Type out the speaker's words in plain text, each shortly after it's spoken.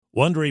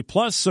Wondery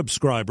Plus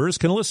subscribers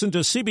can listen to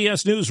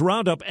CBS News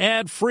Roundup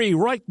ad-free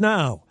right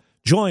now.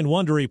 Join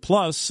Wondery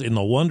Plus in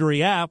the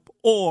Wondery app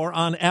or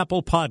on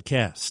Apple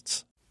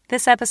Podcasts.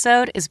 This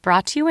episode is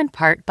brought to you in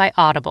part by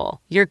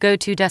Audible, your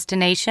go-to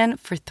destination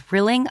for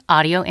thrilling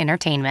audio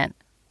entertainment.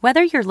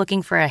 Whether you're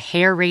looking for a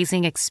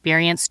hair-raising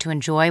experience to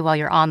enjoy while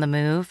you're on the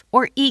move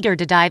or eager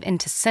to dive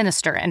into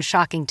sinister and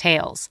shocking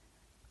tales,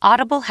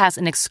 Audible has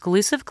an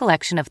exclusive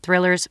collection of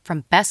thrillers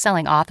from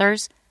best-selling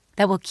authors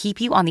that will keep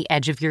you on the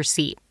edge of your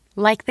seat.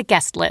 Like The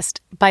Guest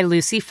List by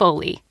Lucy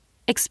Foley.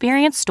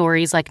 Experience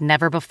stories like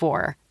never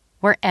before,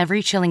 where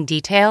every chilling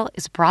detail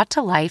is brought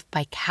to life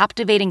by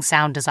captivating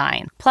sound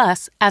design.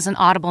 Plus, as an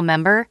Audible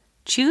member,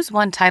 choose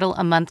one title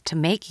a month to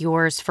make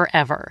yours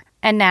forever.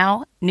 And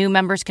now, new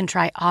members can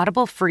try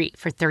Audible free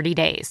for 30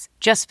 days.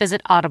 Just visit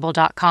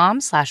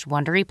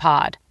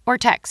audible.com/WonderyPod or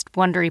text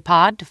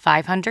WonderyPod to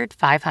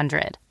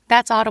 500-500.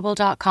 That's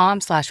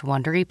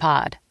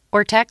audible.com/WonderyPod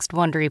or text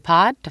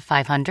WonderyPod to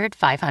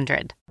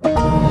 500-500.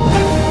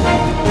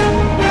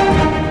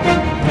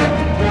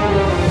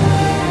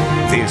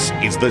 This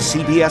is the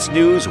CBS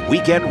News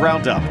Weekend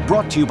Roundup,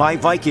 brought to you by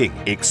Viking,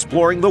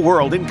 exploring the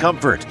world in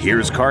comfort.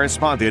 Here's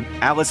correspondent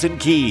Allison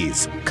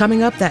Keyes.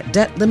 Coming up, that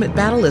debt limit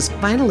battle is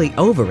finally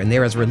over, and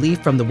there is relief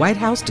from the White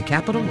House to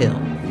Capitol Hill.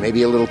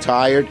 Maybe a little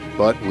tired,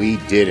 but we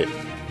did it.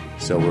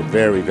 So we're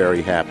very,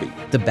 very happy.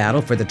 The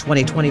battle for the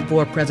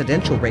 2024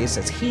 presidential race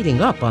is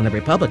heating up on the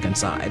Republican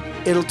side.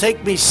 It'll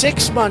take me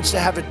 6 months to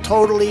have it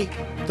totally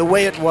the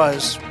way it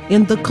was.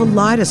 In the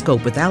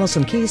Kaleidoscope with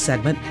Allison Keyes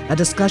segment, a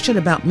discussion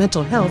about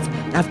mental health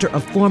after a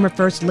former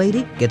First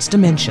Lady gets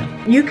dementia.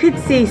 You could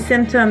see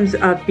symptoms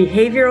of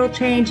behavioral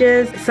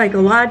changes,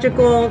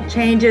 psychological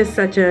changes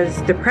such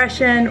as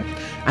depression.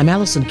 I'm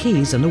Allison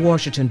Keyes in the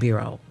Washington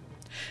Bureau.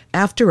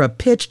 After a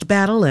pitched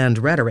battle and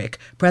rhetoric,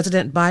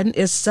 President Biden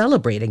is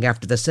celebrating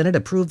after the Senate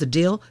approved the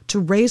deal to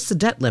raise the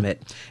debt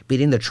limit,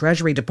 beating the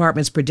Treasury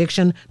Department's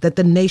prediction that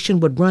the nation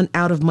would run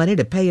out of money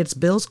to pay its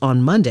bills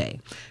on Monday.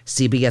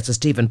 CBS's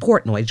Stephen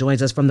Portnoy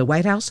joins us from the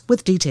White House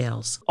with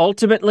details.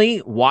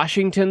 Ultimately,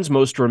 Washington's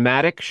most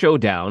dramatic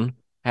showdown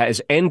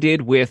has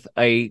ended with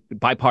a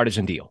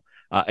bipartisan deal,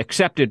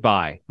 accepted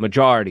by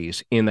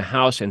majorities in the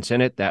House and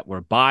Senate that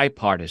were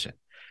bipartisan.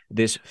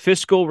 This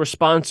Fiscal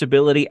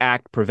Responsibility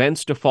Act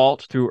prevents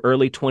default through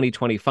early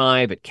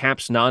 2025. It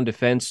caps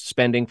non-defense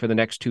spending for the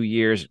next 2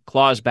 years. It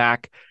claws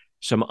back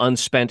some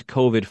unspent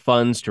COVID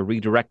funds to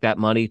redirect that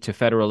money to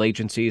federal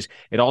agencies.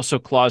 It also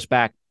claws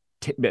back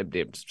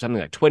something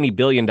like $20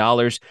 billion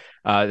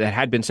that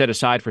had been set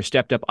aside for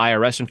stepped-up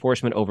IRS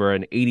enforcement over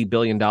an $80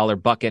 billion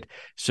bucket.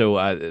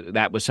 So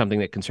that was something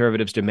that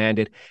conservatives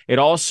demanded. It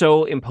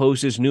also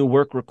imposes new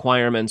work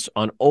requirements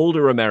on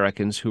older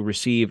Americans who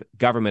receive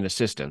government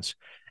assistance.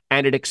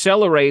 And it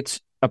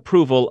accelerates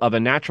approval of a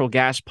natural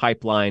gas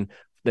pipeline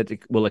that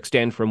will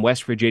extend from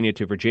West Virginia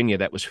to Virginia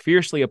that was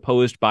fiercely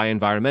opposed by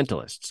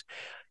environmentalists.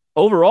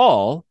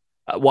 Overall,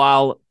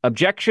 while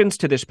objections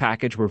to this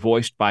package were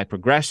voiced by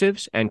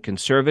progressives and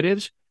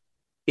conservatives,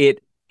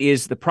 it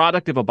is the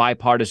product of a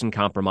bipartisan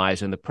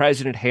compromise, and the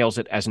president hails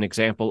it as an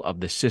example of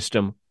the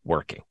system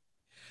working.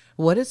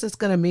 What is this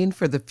going to mean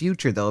for the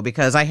future, though?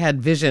 Because I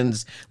had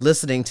visions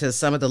listening to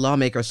some of the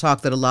lawmakers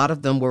talk that a lot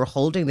of them were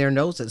holding their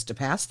noses to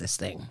pass this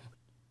thing.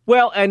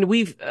 Well, and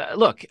we've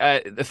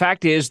the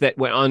fact is that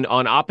when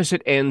on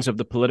opposite ends of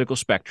the political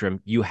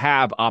spectrum, you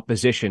have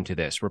opposition to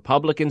this.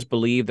 Republicans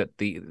believe that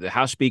the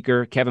House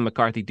Speaker, Kevin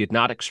McCarthy, did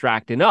not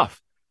extract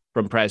enough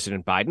from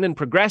President Biden, and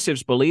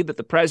progressives believe that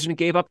the president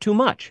gave up too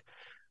much.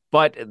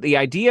 But the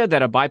idea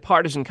that a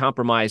bipartisan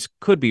compromise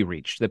could be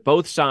reached, that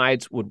both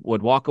sides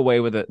would walk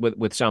away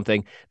with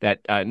something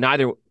that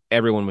neither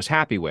everyone was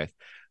happy with,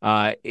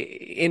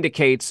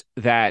 indicates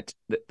that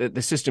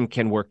the system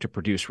can work to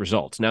produce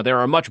results. Now, there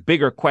are much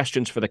bigger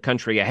questions for the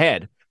country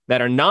ahead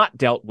that are not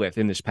dealt with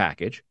in this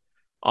package,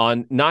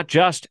 on not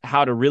just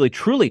how to really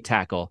truly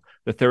tackle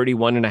the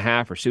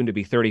 $31.5 or soon to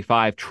be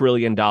 $35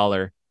 trillion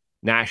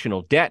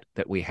national debt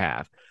that we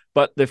have,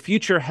 but the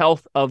future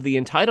health of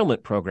the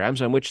entitlement programs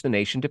on which the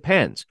nation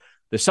depends.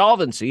 The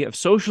solvency of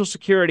Social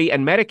Security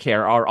and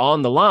Medicare are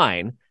on the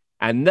line,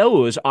 and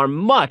those are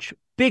much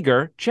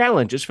bigger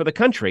challenges for the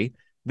country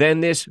than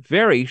this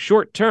very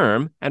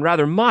short-term and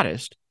rather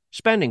modest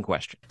spending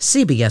question.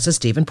 CBS's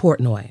Stephen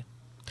Portnoy.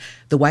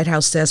 The White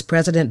House says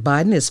President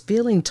Biden is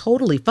feeling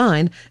totally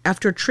fine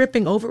after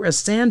tripping over a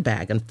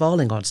sandbag and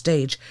falling on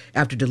stage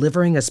after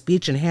delivering a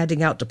speech and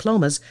handing out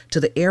diplomas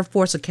to the Air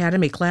Force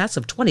Academy class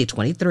of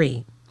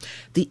 2023.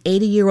 The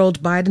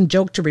 80-year-old Biden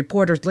joked to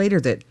reporters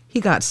later that he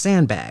got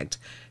sandbagged.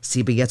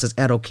 CBS's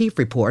Ed O'Keefe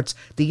reports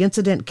the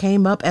incident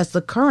came up as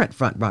the current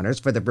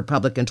frontrunners for the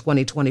Republican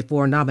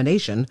 2024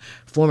 nomination,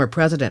 former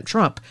President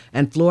Trump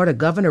and Florida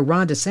Governor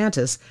Ron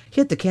DeSantis,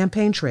 hit the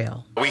campaign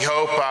trail. We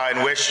hope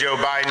and wish Joe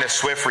Biden a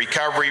swift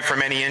recovery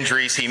from any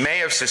injuries he may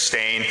have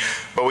sustained,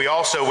 but we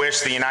also wish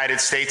the United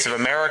States of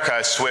America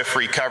a swift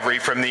recovery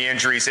from the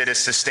injuries it has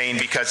sustained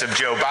because of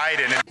Joe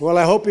Biden. Well,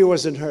 I hope he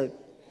wasn't hurt.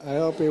 I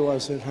hope he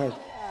wasn't hurt.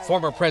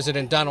 Former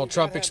President Donald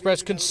Trump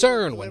expressed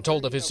concern when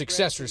told of his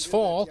successor's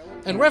fall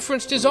and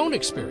referenced his own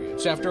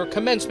experience after a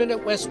commencement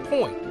at West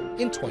Point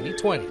in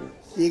 2020.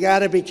 You got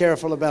to be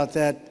careful about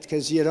that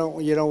because you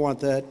don't want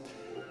that,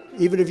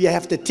 even if you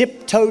have to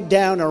tiptoe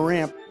down a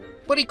ramp.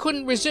 But he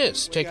couldn't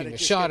resist taking a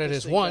shot at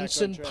his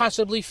once and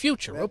possibly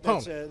future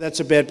opponent. That's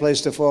a bad place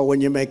to fall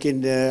when you're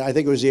making, I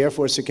think it was the Air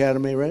Force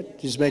Academy, right?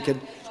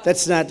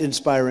 That's not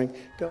inspiring.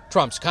 Go.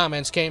 Trump's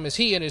comments came as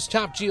he and his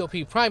top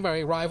GOP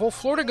primary rival,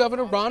 Florida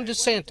Governor Ron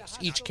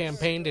DeSantis, each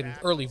campaigned in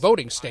early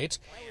voting states,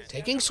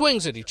 taking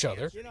swings at each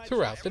other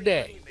throughout the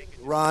day.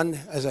 Ron,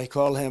 as I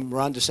call him,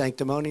 Ron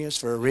DeSanctimonious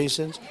for a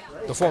reason.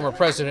 The former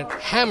president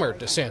hammered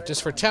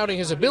DeSantis for touting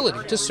his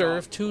ability to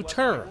serve 2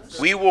 terms.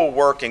 We will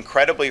work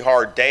incredibly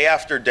hard day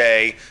after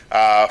day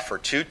for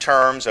 2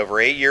 terms over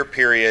an 8-year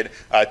period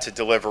to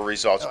deliver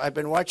results. I've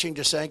been watching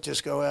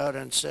DeSantis go out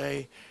and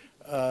say,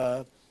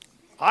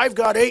 I've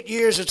got 8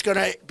 years, it's going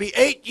to be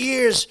 8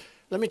 years.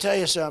 Let me tell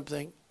you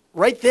something.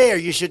 Right there,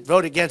 you should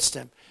vote against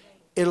him.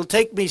 It'll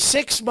take me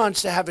 6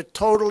 months to have it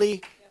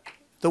totally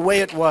the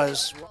way it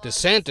was.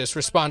 DeSantis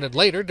responded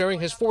later during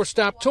his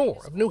 4-stop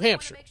tour of New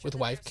Hampshire with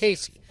wife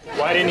Casey.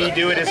 Why didn't he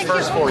do it his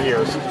first 4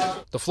 years?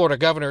 The Florida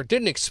governor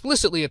didn't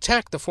explicitly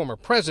attack the former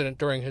president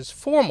during his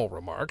formal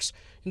remarks,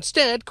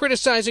 instead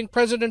criticizing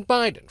President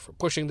Biden for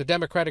pushing the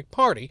Democratic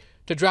Party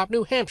to drop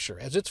New Hampshire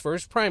as its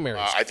first primary.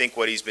 I think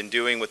what he's been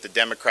doing with the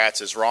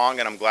Democrats is wrong,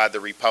 and I'm glad the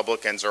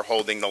Republicans are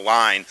holding the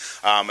line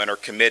and are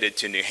committed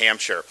to New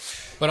Hampshire.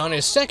 But on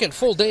his second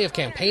full day of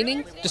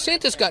campaigning,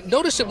 DeSantis got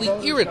noticeably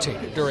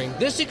irritated during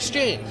this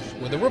exchange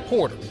with a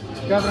reporter.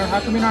 Governor, how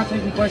come you're not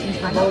taking questions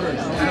from voters?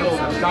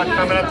 Stop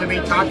coming up to me,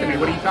 talk to me.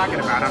 What are you talking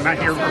about? I'm not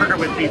here murder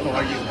with people.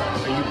 Are you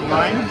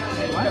blind?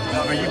 What?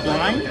 Are you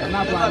blind? I'm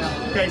not blind.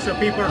 Okay, so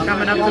people are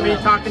coming up to me,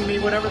 talking to me,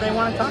 whatever they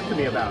want to talk to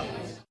me about.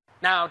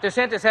 Now,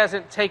 DeSantis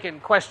hasn't taken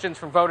questions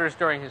from voters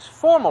during his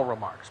formal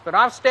remarks, but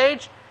off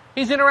stage,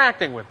 he's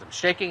interacting with them,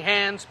 shaking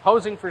hands,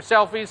 posing for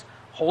selfies,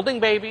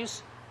 holding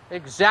babies.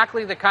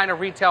 Exactly the kind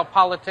of retail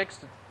politics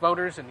that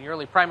voters in the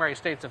early primary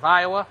states of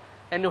Iowa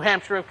and New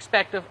Hampshire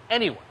expect of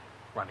anyone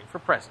running for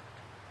president.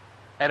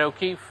 Ed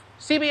O'Keefe,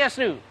 CBS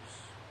News,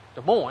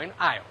 Des Moines,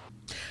 Iowa.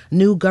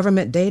 New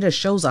government data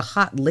shows a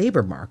hot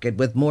labor market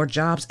with more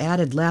jobs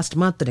added last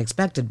month than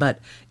expected, but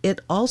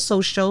it also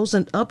shows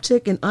an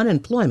uptick in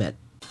unemployment.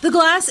 The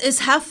glass is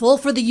half full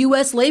for the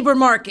U.S. labor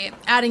market,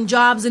 adding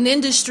jobs in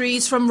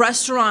industries from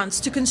restaurants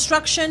to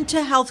construction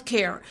to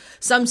healthcare.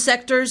 Some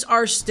sectors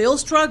are still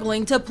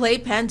struggling to play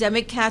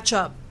pandemic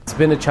catch-up. It's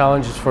been a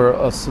challenge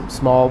for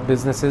small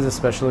businesses,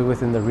 especially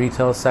within the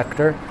retail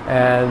sector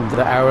and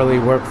the hourly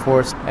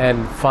workforce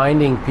and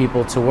finding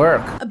people to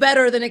work. A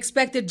better than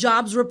expected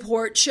jobs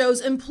report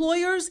shows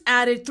employers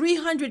added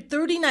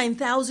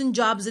 339,000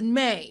 jobs in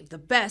May, the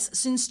best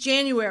since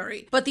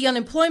January. But the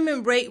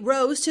unemployment rate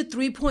rose to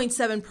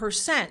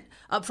 3.7%,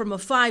 up from a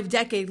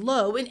 5-decade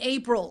low in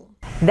April.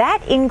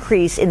 That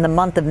increase in the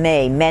month of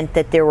May meant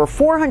that there were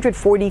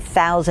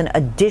 440,000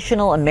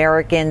 additional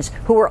Americans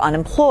who were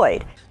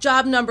unemployed.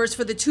 Job numbers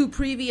for the 2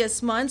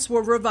 previous months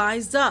were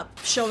revised up,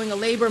 showing a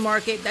labor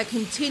market that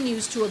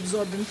continues to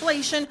absorb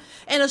inflation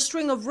and a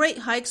string of rate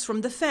hikes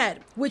from the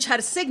Fed, which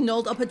had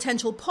signaled a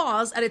potential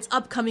pause at its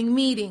upcoming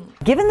meeting.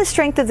 Given the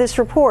strength of this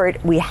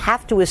report, we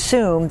have to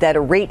assume that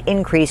a rate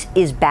increase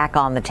is back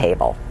on the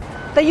table.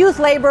 The youth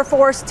labor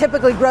force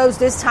typically grows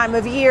this time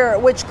of year,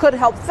 which could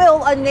help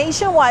fill a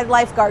nationwide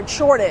lifeguard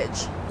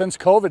shortage. Since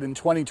COVID in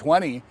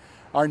 2020,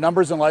 our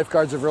numbers in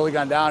lifeguards have really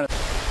gone down.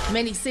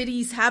 Many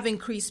cities have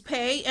increased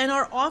pay and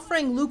are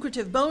offering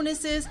lucrative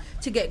bonuses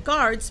to get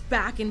guards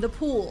back in the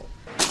pool.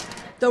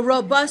 The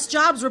robust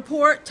jobs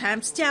report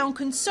tamps down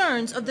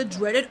concerns of the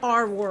dreaded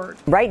R word.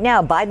 Right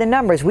now, by the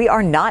numbers, we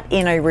are not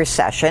in a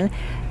recession.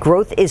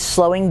 Growth is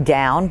slowing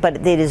down,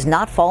 but it has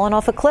not fallen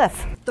off a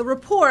cliff. The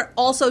report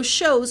also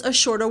shows a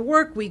shorter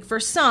work week for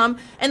some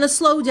and a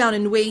slowdown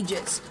in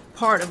wages,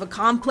 part of a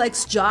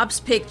complex jobs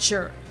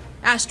picture.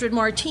 Astrid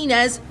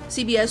Martinez,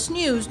 CBS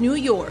News, New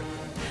York.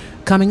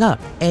 Coming up,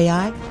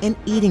 AI and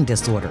eating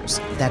disorders.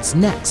 That's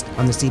next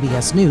on the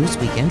CBS News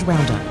Weekend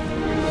Roundup.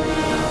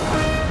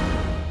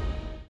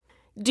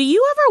 Do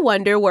you ever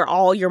wonder where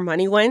all your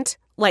money went?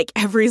 Like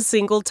every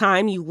single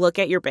time you look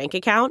at your bank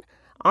account?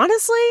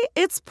 Honestly,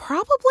 it's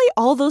probably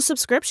all those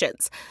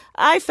subscriptions.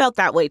 I felt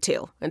that way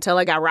too, until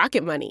I got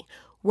Rocket Money.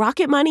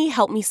 Rocket Money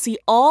helped me see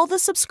all the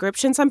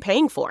subscriptions I'm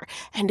paying for,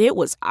 and it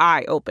was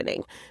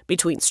eye-opening.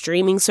 Between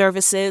streaming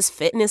services,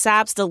 fitness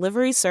apps,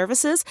 delivery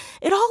services,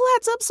 it all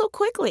adds up so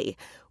quickly.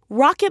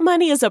 Rocket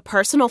Money is a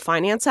personal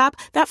finance app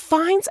that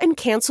finds and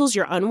cancels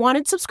your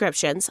unwanted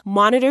subscriptions,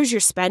 monitors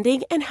your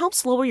spending, and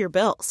helps lower your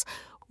bills.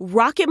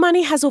 Rocket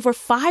Money has over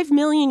 5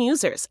 million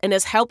users and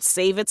has helped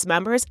save its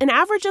members an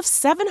average of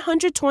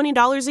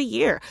 $720 a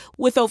year,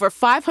 with over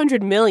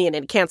 500 million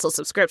in canceled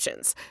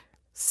subscriptions.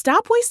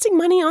 Stop wasting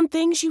money on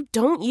things you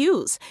don't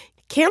use.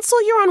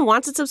 Cancel your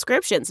unwanted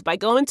subscriptions by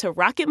going to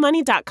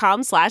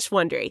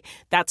rocketmoney.com/Wondery.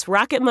 That's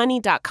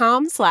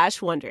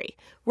rocketmoney.com/Wondery.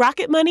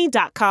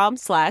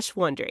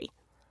 rocketmoney.com/Wondery.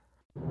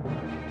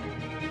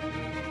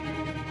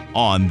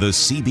 on the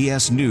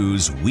CBS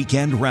News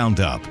Weekend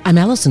Roundup. I'm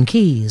Allison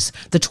Keyes.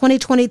 The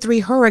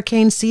 2023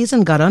 hurricane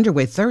season got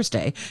underway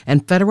Thursday,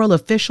 and federal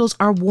officials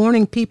are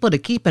warning people to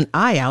keep an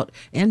eye out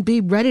and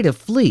be ready to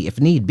flee if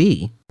need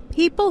be.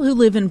 People who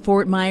live in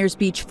Fort Myers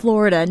Beach,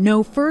 Florida,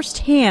 know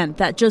firsthand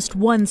that just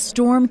one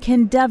storm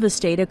can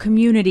devastate a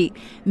community.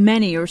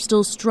 Many are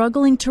still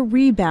struggling to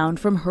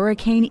rebound from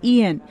Hurricane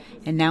Ian.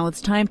 And now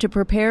it's time to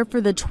prepare for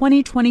the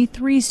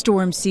 2023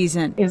 storm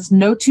season.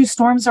 No two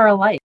storms are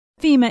alike.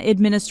 FEMA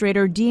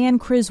Administrator Deanne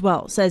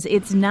Criswell says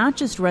it's not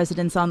just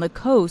residents on the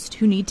coast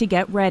who need to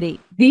get ready.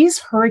 These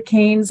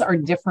hurricanes are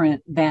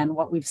different than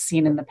what we've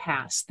seen in the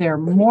past. There are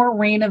more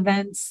rain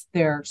events,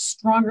 they're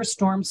stronger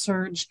storm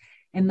surge,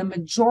 and the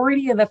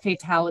majority of the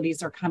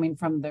fatalities are coming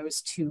from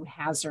those two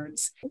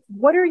hazards.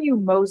 What are you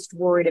most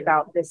worried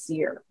about this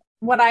year?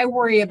 What I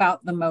worry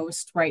about the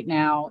most right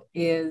now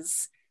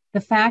is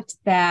the fact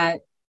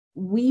that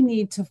we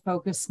need to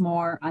focus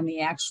more on the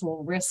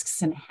actual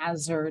risks and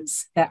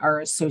hazards that are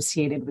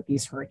associated with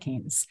these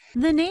hurricanes.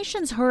 The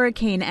nation's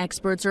hurricane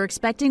experts are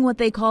expecting what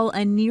they call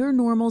a near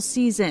normal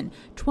season,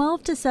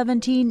 12 to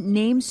 17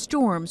 named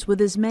storms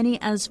with as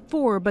many as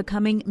 4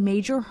 becoming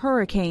major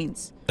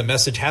hurricanes. The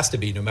message has to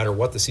be, no matter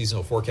what the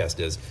seasonal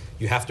forecast is,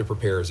 you have to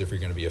prepare as if you're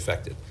going to be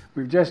affected.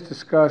 We've just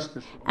discussed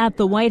this. At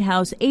the White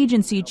House,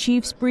 agency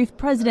chiefs briefed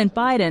President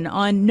Biden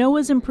on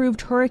NOAA's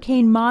improved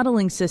hurricane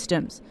modeling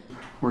systems.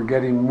 We're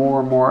getting more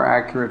and more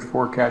accurate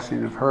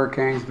forecasting of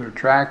hurricanes, their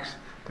tracks,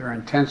 their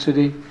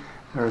intensity,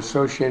 their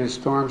associated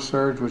storm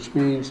surge, which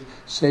means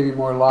saving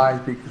more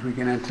lives because we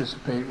can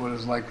anticipate what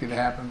is likely to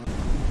happen.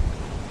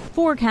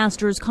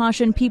 Forecasters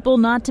caution people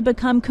not to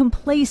become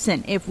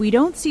complacent if we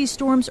don't see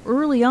storms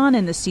early on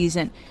in the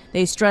season.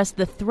 They stress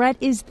the threat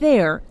is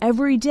there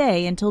every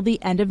day until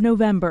the end of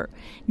November.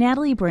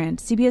 Natalie Brandt,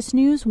 CBS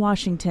News,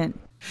 Washington.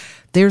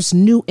 There's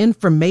new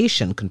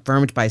information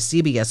confirmed by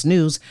CBS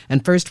News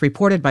and first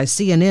reported by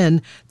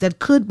CNN that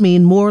could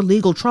mean more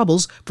legal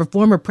troubles for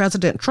former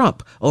President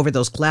Trump over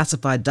those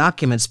classified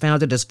documents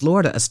found at his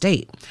Florida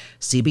estate.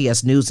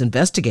 CBS News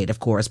investigative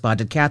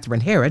correspondent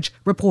Catherine Herridge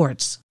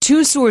reports.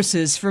 Two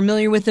sources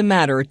familiar with the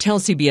matter tell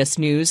CBS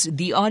News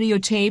the audio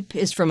tape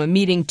is from a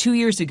meeting 2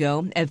 years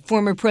ago at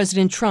former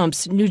President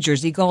Trump's New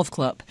Jersey golf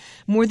club,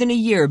 more than a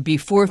year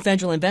before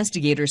federal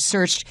investigators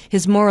searched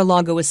his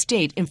Mar-a-Lago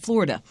estate in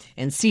Florida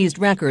and seized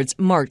records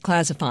marked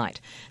classified.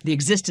 The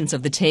existence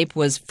of the tape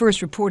was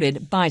first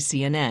reported by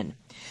CNN.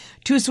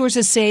 Two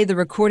sources say the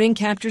recording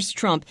captures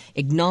Trump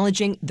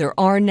acknowledging there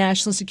are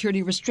national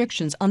security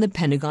restrictions on the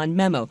Pentagon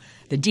memo,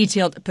 the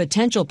detailed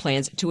potential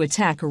plans to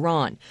attack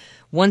Iran.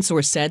 One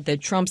source said that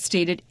Trump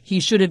stated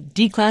he should have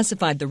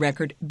declassified the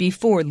record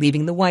before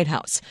leaving the White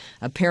House,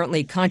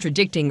 apparently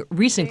contradicting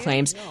recent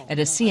claims at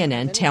a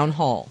CNN town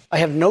hall. I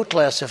have no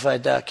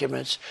classified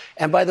documents.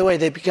 And by the way,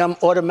 they become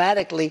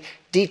automatically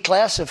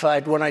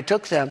declassified when I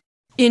took them.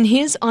 In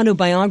his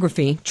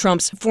autobiography,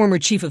 Trump's former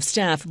chief of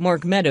staff,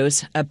 Mark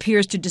Meadows,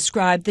 appears to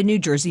describe the New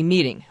Jersey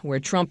meeting, where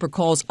Trump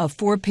recalls a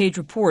 4-page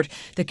report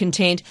that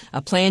contained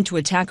a plan to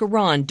attack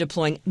Iran,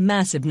 deploying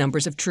massive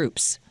numbers of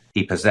troops.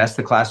 He possessed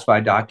the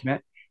classified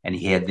document, and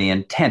he had the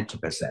intent to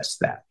possess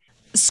that.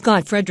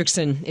 Scott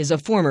Frederickson is a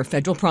former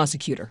federal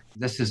prosecutor.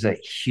 This is a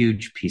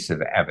huge piece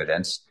of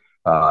evidence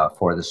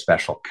for the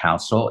special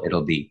counsel.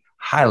 It'll be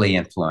highly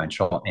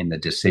influential in the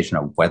decision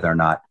of whether or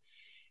not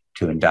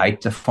to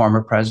indict the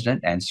former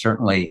president. And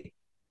certainly,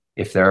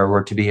 if there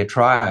were to be a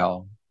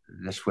trial,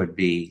 this would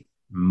be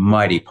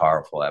mighty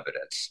powerful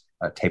evidence,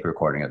 a tape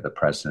recording of the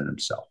president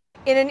himself.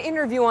 In an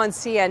interview on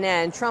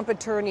CNN, Trump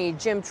attorney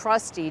Jim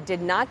Trusty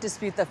did not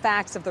dispute the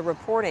facts of the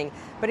reporting,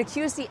 but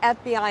accused the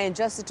FBI and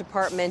Justice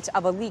Department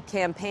of a leak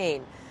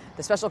campaign.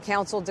 The special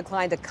counsel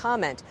declined to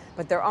comment,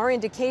 but there are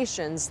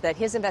indications that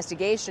his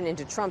investigation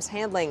into Trump's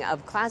handling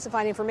of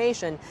classified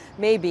information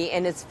may be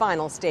in its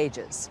final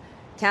stages.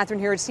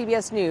 Catherine here at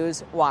CBS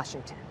News,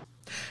 Washington.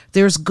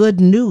 There's good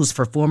news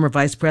for former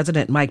Vice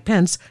President Mike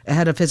Pence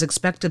ahead of his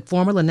expected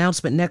formal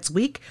announcement next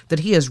week that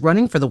he is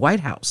running for the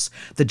White House.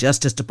 The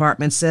Justice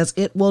Department says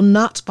it will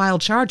not file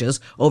charges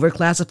over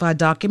classified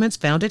documents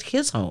found at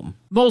his home.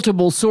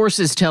 Multiple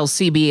sources tell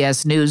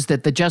CBS News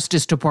that the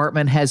Justice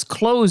Department has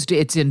closed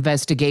its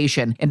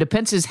investigation into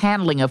Pence's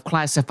handling of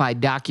classified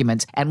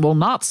documents and will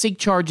not seek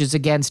charges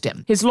against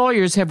him. His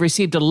lawyers have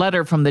received a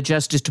letter from the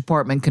Justice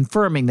Department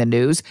confirming the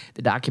news.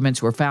 The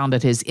documents were found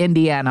at his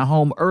Indiana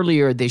home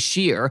earlier this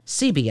year.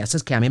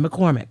 CBS's Cammie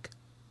McCormick.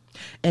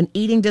 An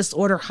eating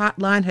disorder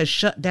hotline has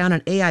shut down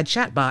an AI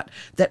chatbot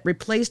that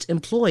replaced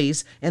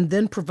employees and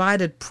then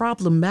provided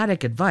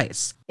problematic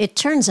advice. It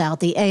turns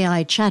out the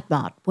AI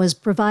chatbot was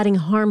providing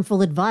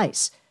harmful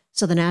advice,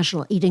 so the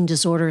National Eating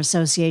Disorder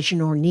Association,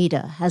 or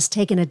NEDA, has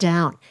taken it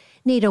down.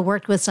 NEDA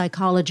worked with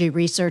psychology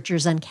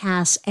researchers and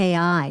CAS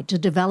AI to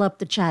develop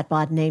the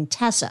chatbot named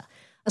Tessa,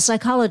 A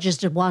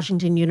psychologist at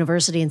Washington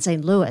University in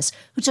St. Louis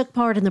who took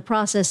part in the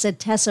process said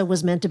Tessa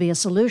was meant to be a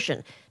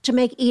solution to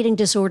make eating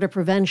disorder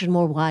prevention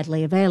more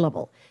widely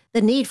available.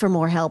 The need for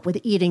more help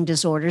with eating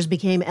disorders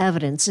became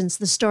evident since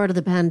the start of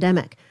the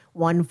pandemic.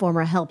 One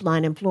former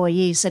helpline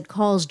employee said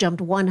calls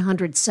jumped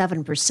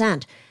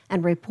 107%,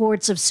 and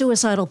reports of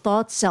suicidal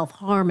thoughts,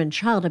 self-harm, and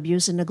child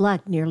abuse and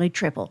neglect nearly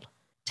tripled.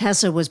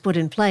 Tessa was put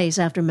in place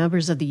after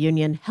members of the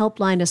union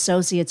Helpline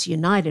Associates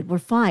United were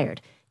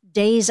fired,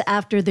 days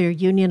after their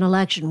union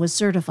election was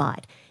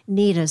certified.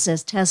 Nita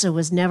says Tessa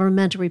was never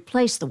meant to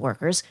replace the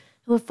workers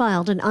who have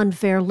filed an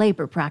unfair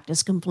labor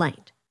practice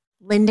complaint.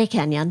 Linda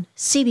Kenyon,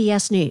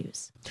 CBS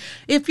News.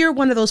 If you're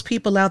one of those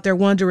people out there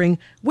wondering,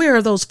 where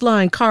are those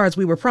flying cars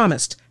we were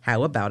promised?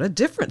 How about a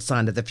different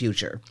sign of the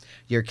future?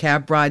 Your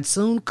cab ride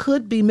soon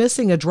could be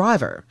missing a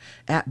driver.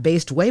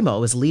 App-based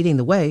Waymo is leading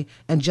the way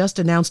and just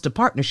announced a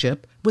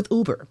partnership with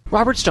Uber.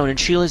 Robert Stone and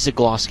Sheila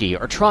Zagloski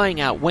are trying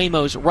out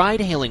Waymo's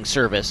ride-hailing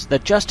service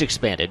that just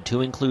expanded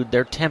to include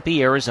their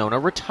Tempe, Arizona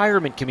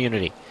retirement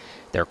community.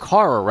 Their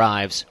car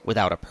arrives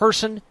without a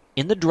person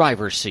in the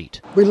driver's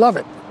seat. We love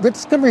it.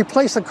 It's going to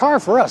replace a car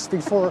for us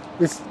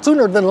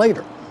sooner than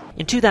later.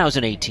 In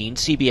 2018,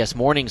 CBS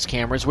Mornings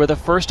cameras were the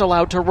first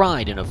allowed to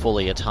ride in a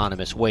fully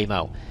autonomous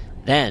Waymo.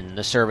 Then,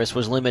 the service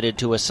was limited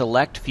to a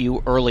select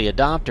few early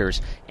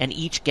adopters, and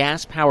each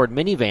gas-powered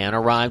minivan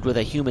arrived with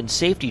a human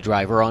safety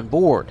driver on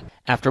board.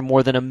 After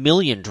more than 1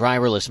 million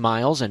driverless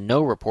miles and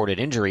no reported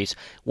injuries,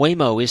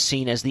 Waymo is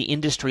seen as the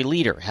industry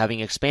leader, having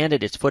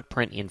expanded its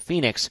footprint in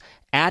Phoenix,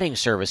 adding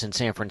service in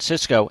San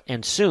Francisco,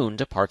 and soon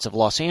to parts of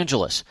Los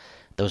Angeles.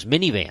 Those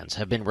minivans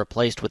have been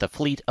replaced with a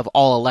fleet of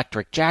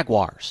all-electric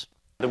Jaguars.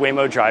 The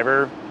Waymo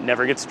driver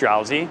never gets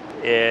drowsy.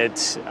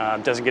 It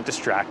doesn't get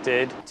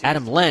distracted.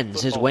 Adam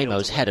Lenz is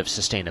Waymo's head of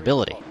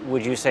sustainability.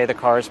 Would you say the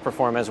cars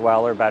perform as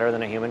well or better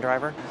than a human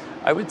driver?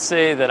 I would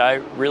say that I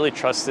really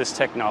trust this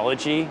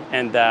technology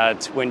and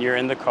that when you're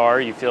in the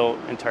car, you feel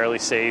entirely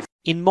safe.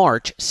 In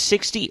March,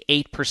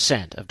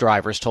 68% of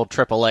drivers told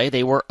AAA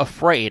they were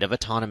afraid of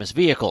autonomous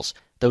vehicles,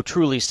 though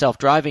truly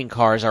self-driving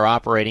cars are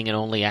operating in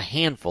only a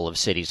handful of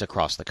cities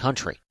across the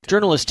country.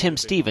 Journalist Tim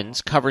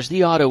Stevens covers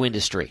the auto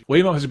industry.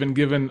 Waymo has been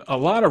given a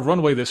lot of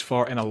runway this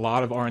far and a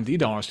lot of R&D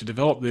dollars to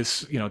develop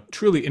this,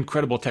 truly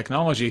incredible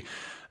technology,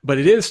 but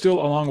it is still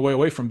a long way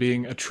away from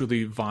being a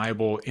truly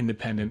viable,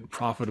 independent,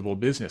 profitable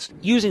business.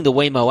 Using the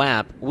Waymo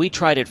app, we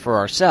tried it for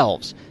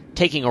ourselves,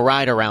 taking a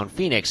ride around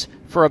Phoenix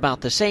for about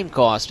the same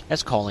cost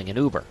as calling an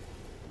Uber.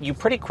 You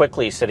pretty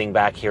quickly, sitting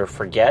back here,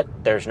 forget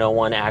there's no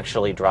one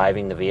actually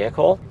driving the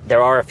vehicle.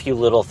 There are a few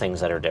little things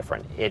that are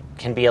different. It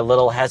can be a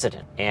little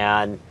hesitant,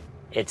 and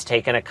it's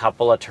taken a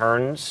couple of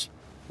turns,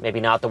 maybe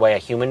not the way a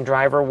human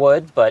driver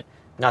would, but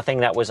nothing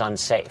that was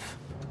unsafe.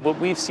 What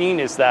we've seen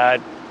is that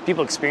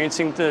people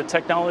experiencing the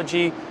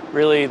technology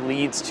really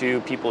leads to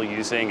people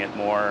using it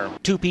more.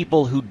 Two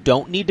people who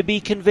don't need to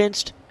be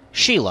convinced,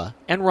 Sheila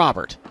and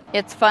Robert.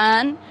 It's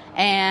fun,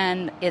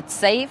 and it's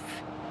safe,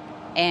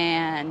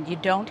 and you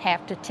don't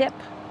have to tip.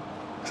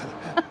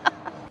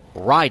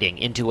 Riding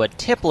into a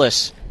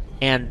tipless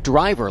and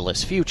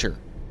driverless future.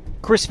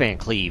 Chris Van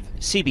Cleve,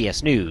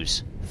 CBS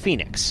News,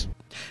 Phoenix.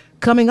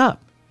 Coming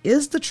up,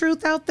 is the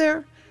truth out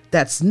there?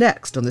 That's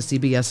next on the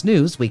CBS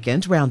News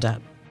Weekend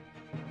Roundup.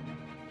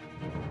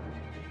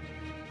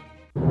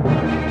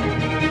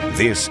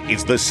 This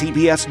is the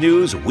CBS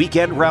News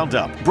Weekend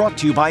Roundup, brought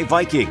to you by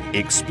Viking,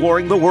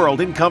 exploring the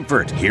world in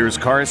comfort. Here's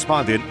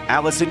correspondent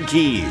Allison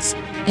Keyes.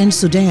 In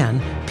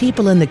Sudan,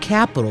 people in the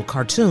capital,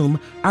 Khartoum,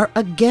 are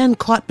again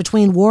caught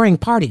between warring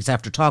parties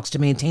after talks to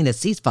maintain a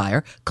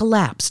ceasefire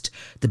collapsed.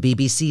 The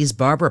BBC's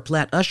Barbara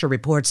Platt-Usher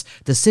reports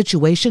the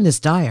situation is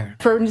dire.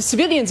 For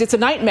civilians, it's a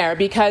nightmare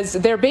because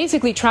they're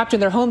basically trapped in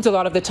their homes a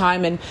lot of the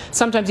time and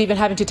sometimes even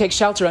having to take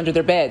shelter under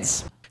their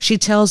beds. She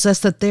tells us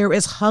that there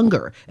is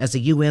hunger as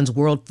the UN's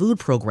World Food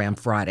Program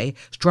Friday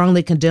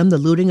strongly condemned the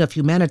looting of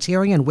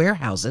humanitarian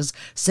warehouses,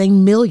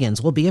 saying millions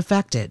will be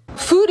affected.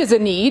 Food is a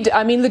need.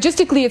 I mean,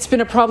 logistically, it's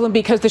been a problem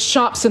because the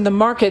shops and the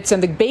markets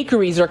and the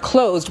bakeries are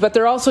closed, but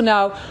they're also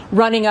now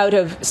running out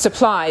of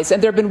supplies.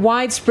 And there have been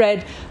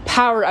widespread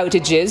power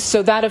outages,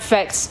 so that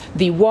affects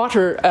the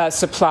water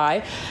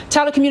supply.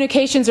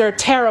 Telecommunications are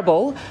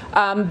terrible.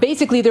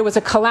 Basically, there was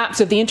a collapse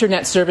of the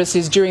internet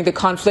services during the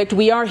conflict.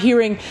 We are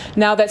hearing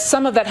now that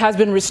some of that has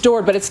been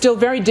restored, but it's still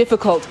very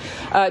difficult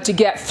to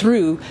get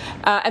through.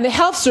 And the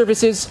health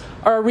services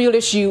are a real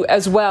issue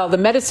as well. The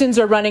medicines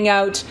are running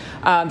out.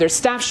 There's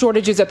staff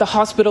shortages at the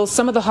hospitals.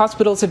 Some of the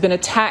hospitals have been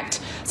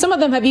attacked. Some of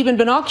them have even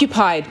been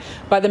occupied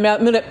by the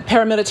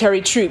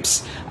paramilitary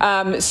troops.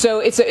 So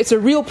it's a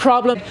real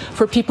problem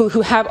for people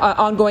who have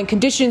ongoing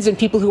conditions and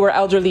people who are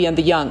elderly and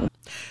the young.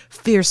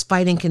 Fierce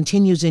fighting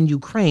continues in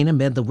Ukraine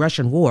amid the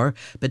Russian war,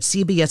 but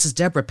CBS's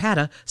Deborah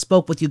Patta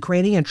spoke with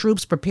Ukrainian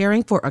troops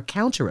preparing for a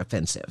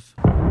counteroffensive.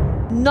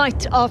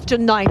 Night after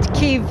night,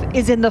 Kyiv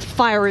is in the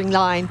firing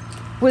line,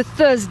 with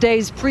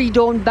Thursday's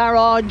pre-dawn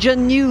barrage a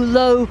new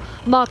low,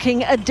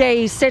 marking a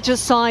day set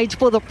aside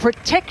for the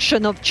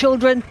protection of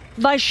children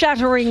by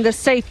shattering the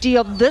safety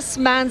of this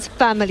man's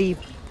family.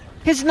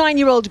 His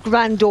 9-year-old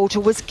granddaughter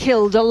was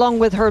killed along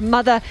with her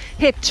mother,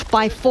 hit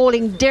by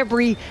falling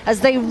debris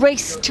as they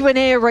raced to an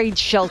air raid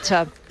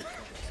shelter.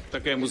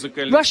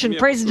 Russian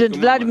President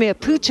Vladimir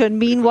Putin,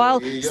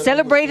 meanwhile,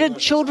 celebrated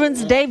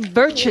Children's Day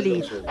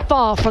virtually,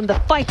 far from the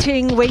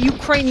fighting where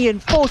Ukrainian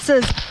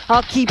forces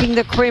are keeping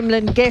the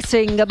Kremlin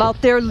guessing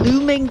about their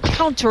looming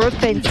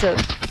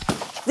counter-offensive.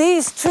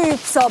 These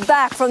troops are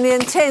back from the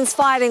intense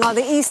fighting on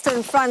the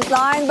eastern front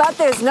line, but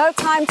there's no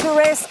time to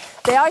rest.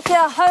 They are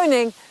here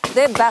honing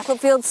their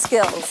battlefield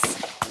skills.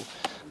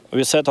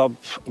 We set up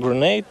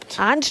grenade.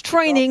 And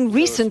training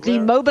recently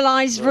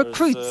mobilized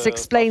recruits,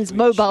 explains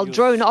mobile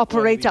drone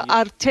operator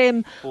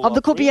Artem of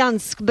the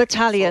Kupiansk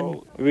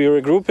battalion.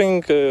 We're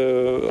regrouping.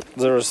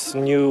 There's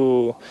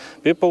new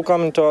people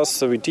coming to us,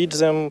 so we teach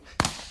them.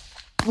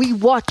 We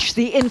watch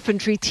the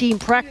infantry team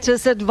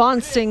practice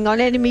advancing on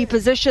enemy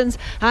positions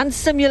and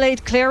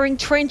simulate clearing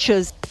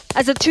trenches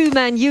as a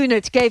two-man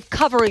unit gave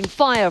covering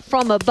fire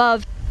from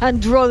above and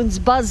drones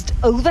buzzed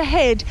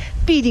overhead,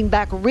 feeding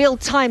back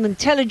real-time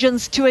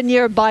intelligence to a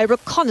nearby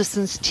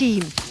reconnaissance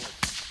team.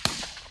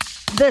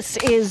 This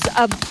is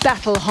a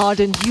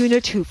battle-hardened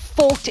unit who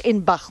fought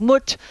in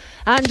Bakhmut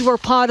and were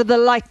part of the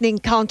lightning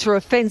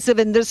counter-offensive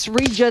in this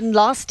region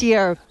last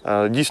year.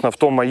 There's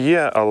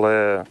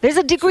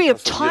a degree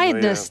of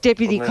tiredness,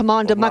 Deputy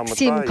Commander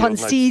Maxim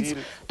concedes,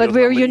 but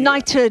we're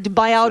united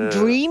by our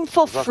dream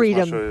for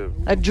freedom,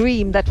 a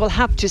dream that will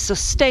have to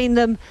sustain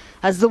them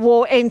as the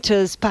war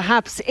enters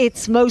perhaps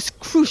its most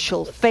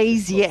crucial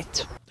phase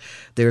yet.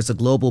 There's a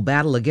global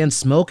battle against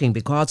smoking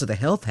because of the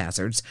health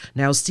hazards.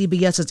 Now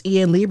CBS's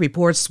Ian Lee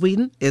reports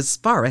Sweden is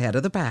far ahead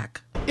of the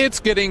pack. It's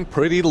getting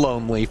pretty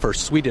lonely for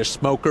Swedish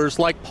smokers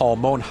like Paul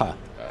Monha.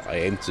 I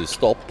aim to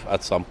stop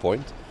at some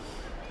point.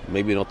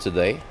 Maybe not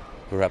today,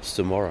 perhaps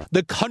tomorrow.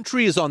 The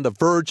country is on the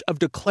verge of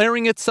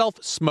declaring itself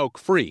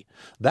smoke-free.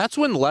 That's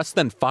when less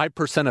than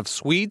 5% of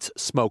Swedes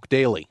smoke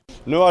daily.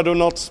 No, I do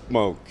not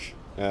smoke.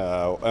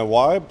 And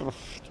why?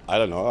 I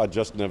don't know, I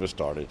just never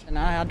started. And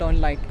I don't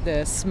like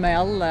the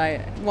smell.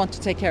 I want to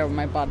take care of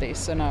my body,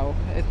 so no,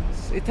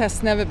 it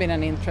has never been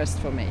an interest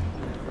for me.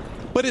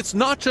 But it's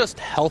not just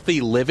healthy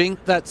living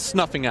that's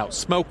snuffing out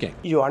smoking.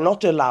 You are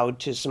not allowed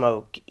to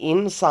smoke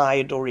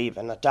inside or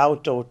even at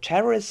outdoor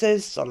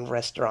terraces, on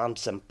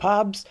restaurants and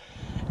pubs,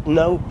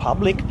 no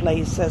public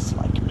places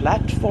like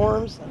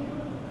platforms.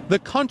 The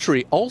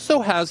country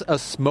also has a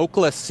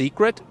smokeless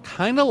secret,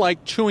 kind of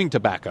like chewing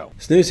tobacco.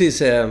 Snus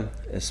is a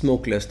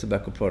smokeless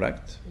tobacco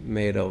product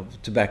made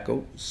of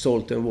tobacco,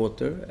 salt and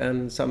water,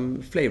 and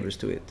some flavors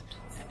to it.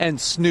 And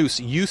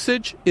snus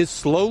usage is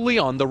slowly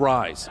on the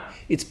rise.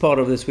 It's part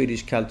of the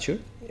Swedish culture.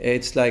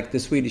 It's like the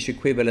Swedish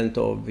equivalent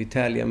of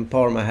Italian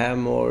Parma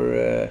ham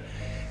or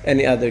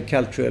any other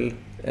cultural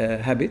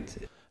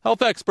habit.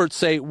 Health experts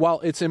say while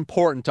it's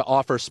important to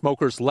offer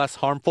smokers less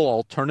harmful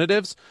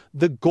alternatives,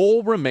 the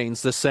goal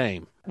remains the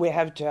same. We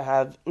have to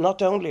have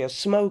not only a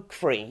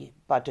smoke-free,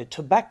 but a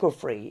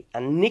tobacco-free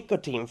and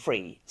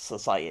nicotine-free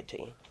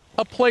society.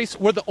 A place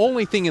where the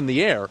only thing in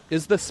the air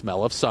is the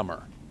smell of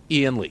summer.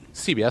 Ian Lee,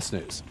 CBS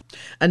News.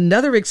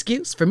 Another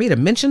excuse for me to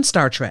mention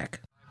Star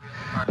Trek.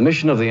 The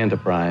mission of the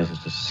Enterprise is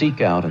to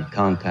seek out and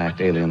contact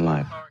alien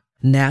life.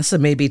 NASA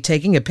may be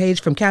taking a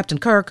page from Captain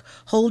Kirk,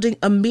 holding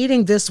a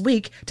meeting this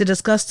week to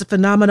discuss the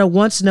phenomena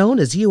once known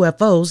as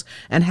UFOs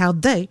and how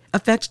they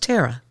affect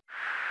Terra.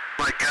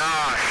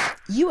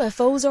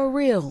 UFOs are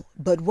real,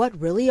 but what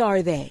really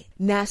are they?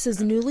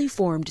 NASA's newly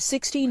formed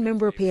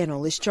 16-member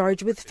panel is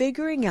charged with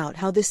figuring out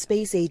how the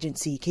space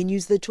agency can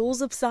use the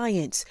tools of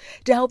science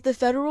to help the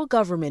federal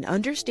government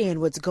understand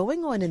what's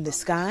going on in the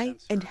sky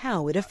and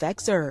how it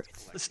affects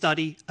Earth. The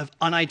study of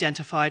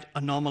unidentified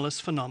anomalous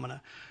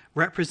phenomena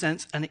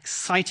represents an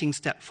exciting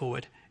step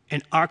forward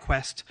in our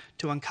quest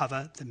to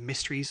uncover the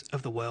mysteries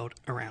of the world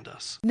around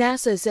us.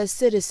 NASA says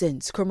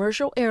citizens,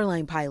 commercial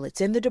airline pilots,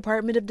 and the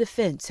Department of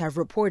Defense have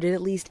reported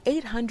at least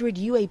 800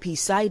 UAP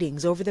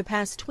sightings over the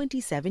past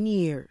 27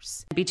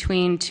 years.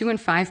 Between 2 and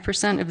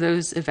 5% of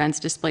those events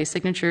display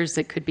signatures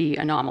that could be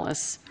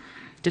anomalous,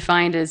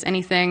 defined as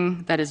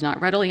anything that is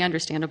not readily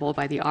understandable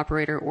by the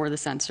operator or the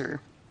sensor.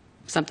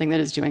 Something that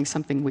is doing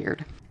something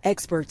weird.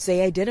 Experts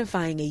say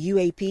identifying a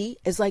UAP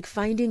is like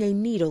finding a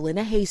needle in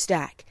a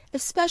haystack,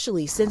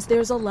 especially since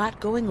there's a lot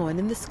going on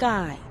in the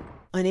sky.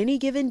 On any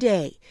given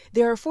day,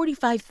 there are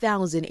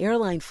 45,000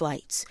 airline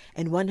flights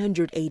and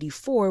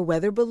 184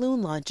 weather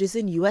balloon launches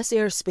in U.S.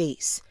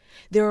 airspace.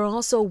 There are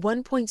also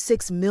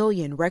 1.6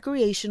 million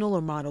recreational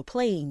or model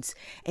planes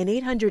and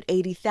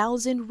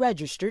 880,000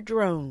 registered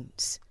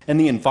drones. And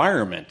the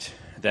environment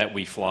that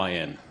we fly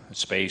in,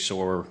 space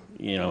or,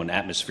 an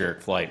atmospheric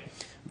flight,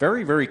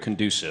 very, very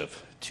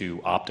conducive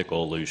to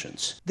optical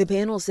illusions. The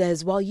panel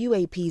says while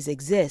UAPs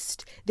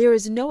exist, there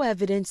is no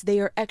evidence they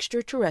are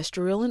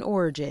extraterrestrial in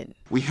origin.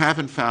 We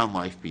haven't found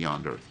life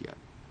beyond Earth yet,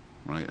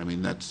 right?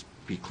 Let's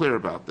be clear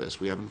about this.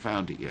 We haven't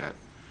found it yet,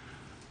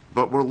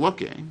 but we're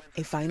looking.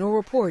 A final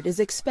report is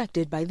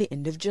expected by the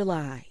end of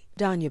July.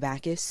 Danya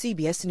Backus,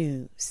 CBS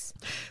News.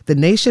 The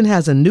nation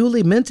has a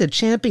newly minted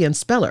champion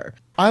speller.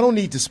 I don't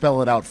need to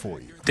spell it out for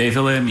you.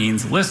 Défilé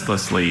means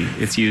listlessly.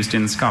 It's used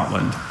in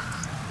Scotland.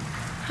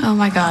 Oh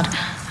my God.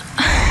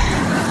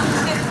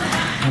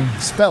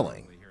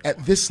 Spelling at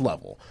this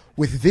level,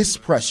 with this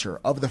pressure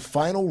of the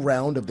final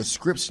round of the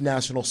Scripps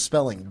National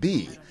Spelling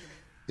Bee,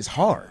 is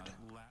hard.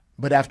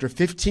 But after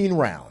 15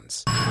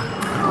 rounds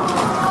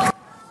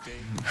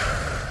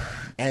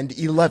and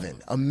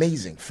 11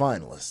 amazing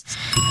finalists,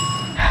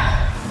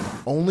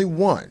 only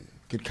one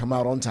could come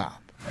out on top.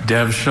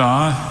 Dev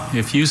Shaw,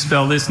 if you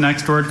spell this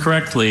next word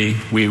correctly,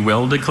 we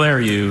will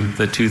declare you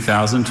the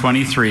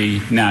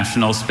 2023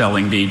 National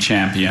Spelling Bee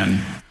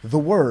champion. The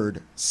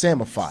word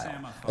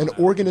Samophile, an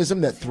organism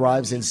that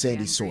thrives in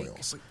sandy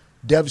soils.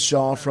 Dev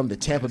Shaw from the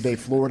Tampa Bay,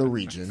 Florida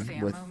region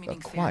with a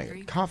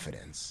quiet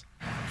confidence.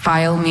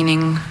 Phile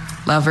meaning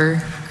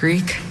lover,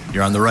 Greek.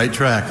 You're on the right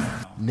track.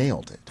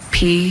 Nailed it.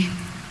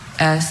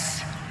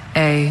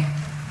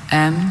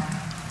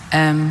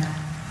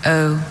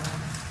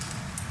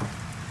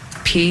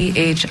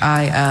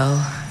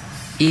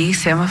 P-S-A-M-M-O-P-H-I-L-E,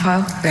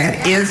 Samophile?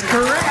 That is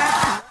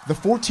correct. The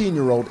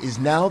 14-year-old is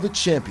now the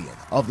champion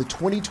of the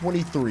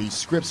 2023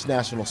 Scripps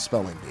National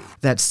Spelling Bee.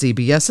 That's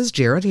CBS's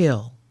Jared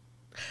Hill.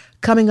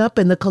 Coming up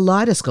in the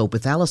Kaleidoscope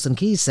with Allison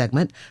Keyes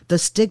segment, the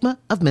stigma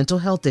of mental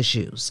health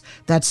issues.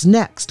 That's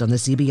next on the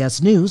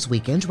CBS News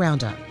Weekend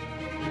Roundup.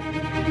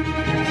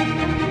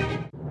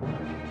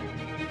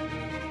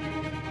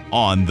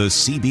 On the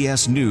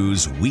CBS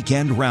News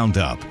Weekend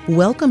Roundup.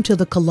 Welcome to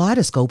the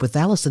Kaleidoscope with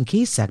Allison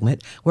Keyes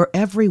segment, where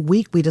every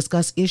week we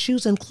discuss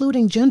issues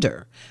including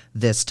gender.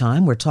 This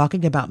time we're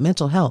talking about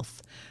mental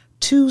health.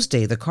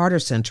 Tuesday, the Carter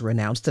Center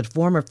announced that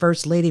former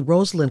First Lady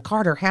Rosalind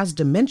Carter has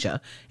dementia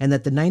and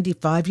that the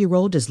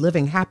 95-year-old is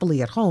living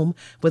happily at home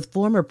with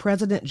former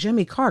President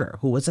Jimmy Carter,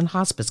 who was in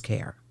hospice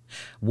care.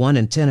 1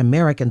 in 10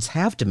 Americans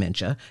have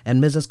dementia,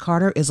 and Mrs.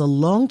 Carter is a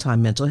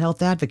longtime mental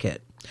health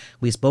advocate.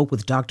 We spoke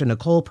with Dr.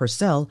 Nicole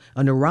Purcell,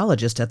 a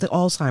neurologist at the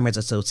Alzheimer's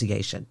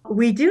Association.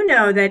 We do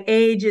know that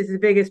age is the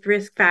biggest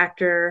risk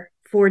factor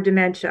for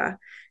dementia.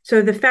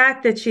 So the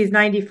fact that she's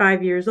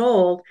 95 years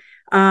old,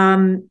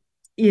 maybe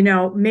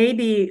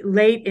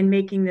late in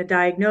making the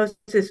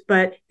diagnosis,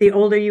 but the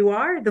older you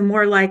are, the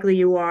more likely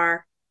you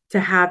are to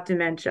have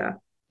dementia.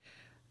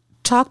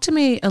 Talk to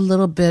me a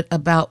little bit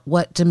about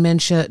what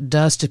dementia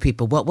does to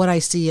people. What would I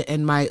see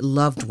in my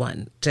loved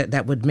one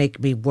that would make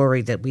me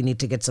worry that we need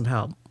to get some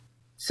help?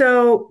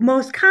 So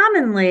most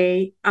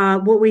commonly,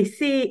 what we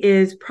see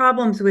is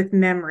problems with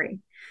memory.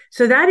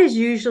 So that is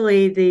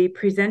usually the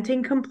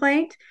presenting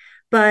complaint,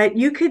 but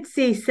you could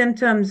see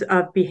symptoms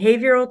of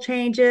behavioral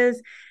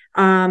changes,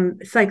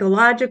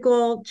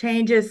 psychological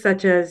changes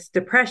such as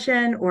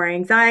depression or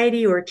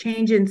anxiety or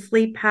change in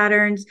sleep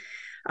patterns.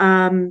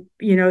 Some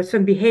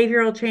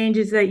behavioral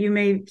changes that you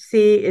may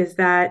see is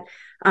that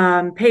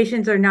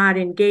individuals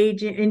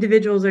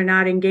are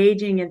not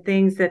engaging in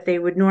things that they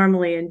would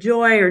normally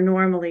enjoy or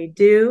normally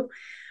do.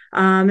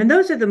 And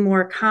those are the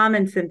more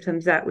common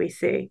symptoms that we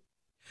see.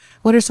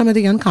 What are some of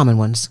the uncommon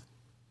ones?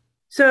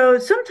 So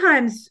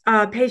sometimes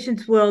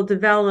patients will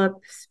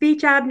develop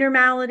speech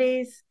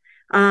abnormalities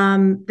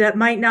that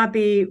might not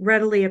be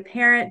readily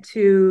apparent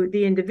to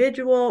the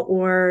individual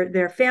or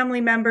their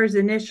family members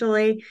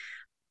initially.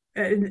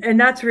 And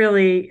that's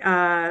really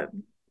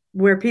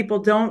where people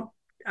don't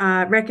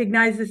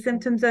recognize the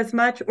symptoms as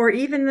much, or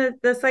even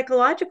the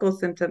psychological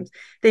symptoms.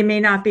 They may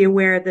not be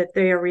aware that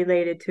they are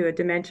related to a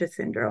dementia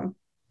syndrome.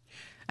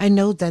 I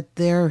know that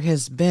there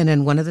has been,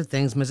 and one of the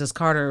things Mrs.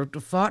 Carter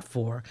fought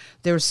for,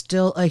 there's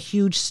still a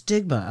huge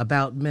stigma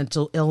about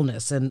mental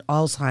illness and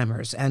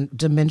Alzheimer's and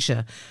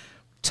dementia.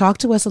 Talk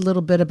to us a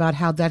little bit about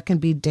how that can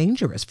be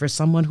dangerous for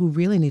someone who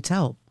really needs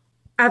help.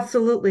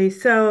 Absolutely.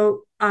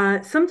 So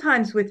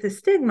sometimes with the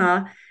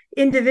stigma,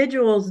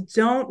 individuals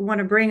don't want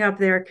to bring up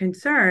their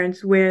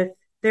concerns with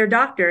their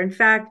doctor. In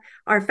fact,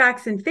 our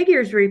Facts and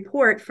Figures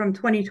report from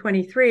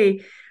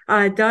 2023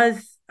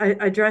 does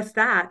address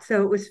that.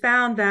 So it was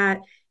found that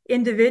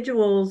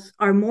individuals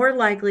are more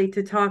likely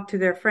to talk to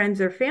their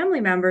friends or family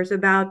members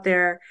about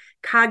their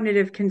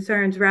cognitive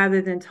concerns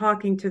rather than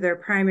talking to their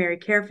primary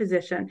care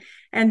physician.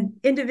 And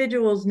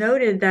individuals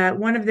noted that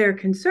one of their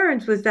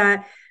concerns was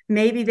that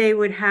maybe they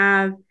would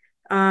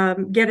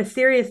get a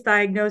serious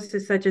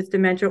diagnosis such as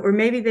dementia, or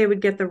maybe they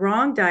would get the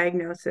wrong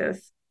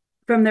diagnosis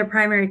from their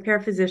primary care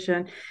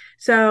physician.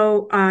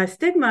 So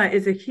stigma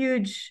is a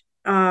huge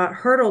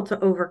hurdle to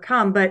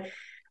overcome. But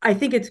I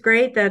think it's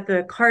great that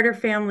the Carter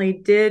family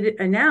did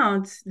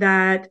announce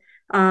that,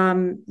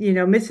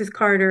 Mrs.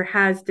 Carter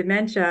has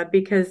dementia,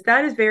 because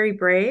that is very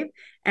brave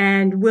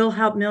and will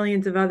help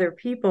millions of other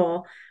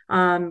people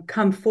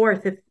come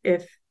forth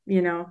if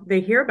they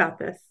hear about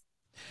this.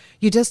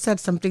 You just said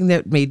something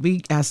that made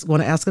me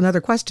want to ask another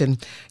question.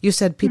 You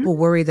said people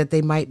worry that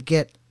they might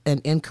get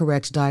an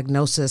incorrect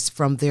diagnosis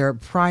from their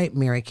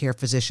primary care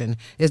physician.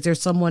 Is there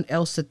someone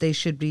else that they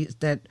should be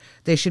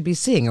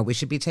seeing, or we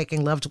should be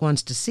taking loved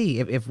ones to see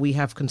if we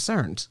have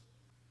concerns?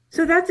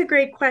 So that's a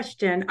great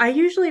question. I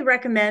usually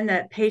recommend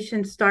that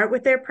patients start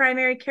with their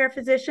primary care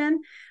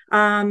physician.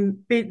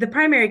 The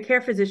primary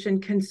care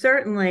physician can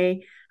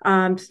certainly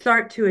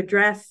start to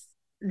address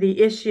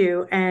the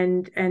issue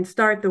and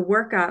start the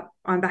workup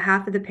on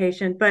behalf of the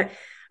patient. But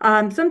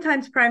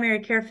sometimes primary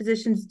care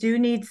physicians do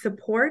need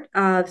support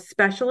of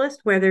specialists,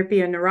 whether it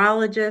be a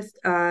neurologist,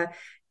 a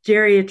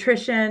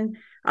geriatrician,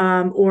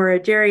 or a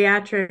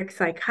geriatric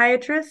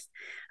psychiatrist,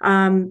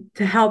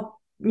 to help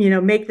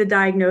make the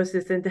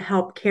diagnosis and to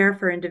help care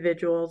for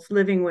individuals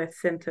living with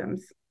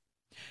symptoms.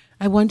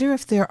 I wonder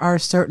if there are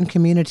certain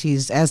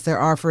communities, as there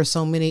are for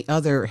so many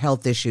other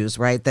health issues,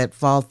 right, that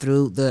fall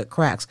through the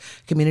cracks.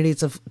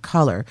 Communities of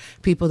color,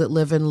 people that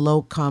live in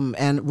low-income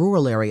and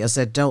rural areas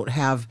that don't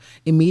have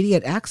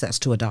immediate access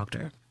to a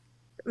doctor.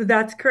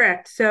 That's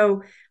correct.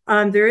 So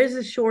there is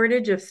a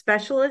shortage of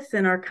specialists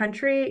in our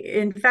country.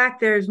 In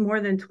fact, there's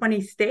more than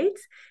 20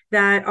 states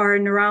that are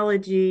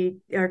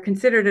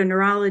considered a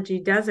neurology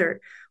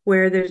desert,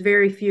 where there's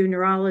very few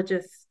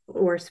neurologists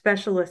or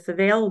specialists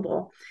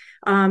available.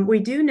 We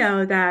do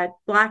know that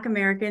Black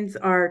Americans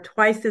are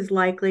twice as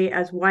likely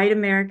as white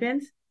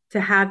Americans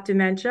to have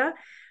dementia.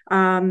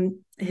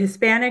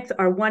 Hispanics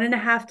are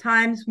 1.5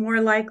 times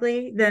more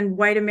likely than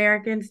white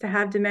Americans to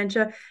have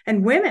dementia,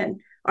 and women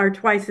are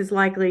twice as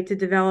likely to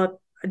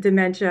develop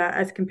dementia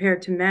as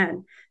compared to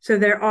men. So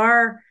there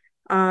are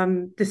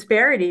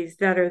disparities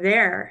that are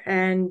there,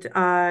 and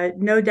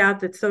no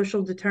doubt that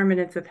social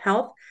determinants of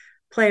health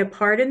play a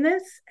part in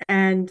this.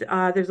 And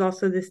there's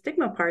also the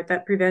stigma part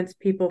that prevents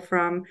people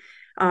from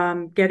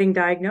getting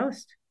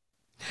diagnosed.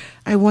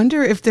 I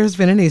wonder if there's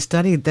been any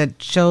study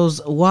that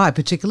shows why,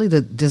 particularly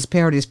the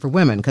disparities for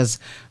women, because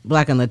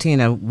Black and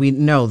Latina, we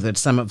know that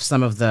some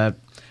of the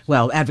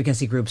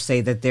advocacy groups say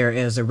that there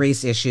is a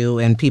race issue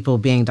and people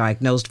being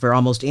diagnosed for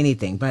almost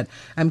anything. But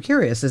I'm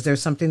curious, is there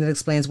something that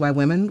explains why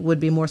women would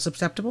be more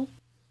susceptible?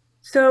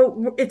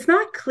 So it's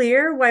not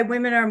clear why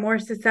women are more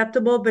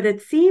susceptible, but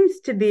it seems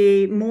to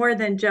be more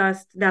than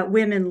just that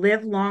women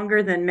live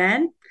longer than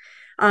men.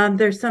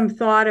 There's some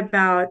thought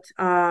about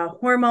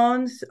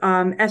hormones,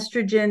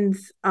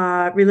 estrogen's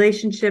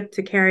relationship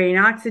to carrying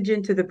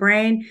oxygen to the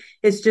brain.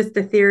 It's just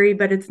a theory,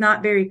 but it's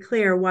not very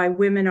clear why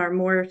women are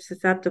more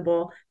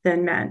susceptible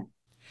than men.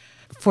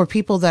 For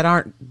people that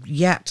aren't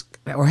yet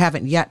or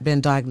haven't yet been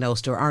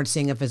diagnosed or aren't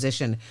seeing a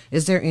physician,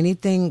 is there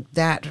anything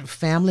that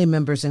family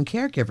members and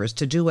caregivers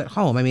to do at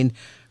home? I mean,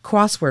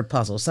 crossword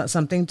puzzles,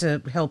 something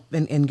to help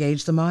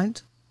engage the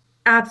mind?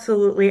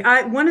 Absolutely.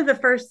 One of the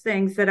first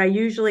things that I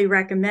usually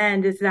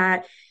recommend is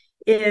that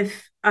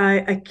if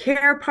a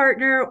care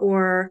partner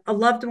or a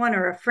loved one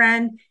or a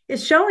friend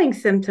is showing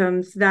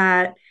symptoms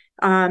that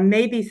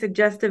may be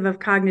suggestive of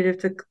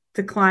cognitive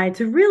decline,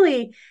 to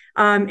really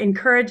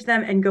encourage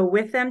them and go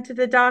with them to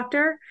the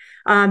doctor.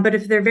 But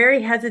if they're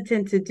very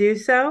hesitant to do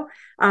so,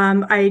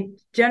 I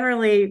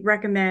generally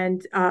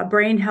recommend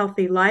brain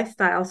healthy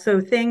lifestyle. So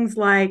things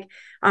like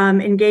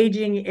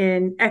engaging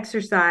in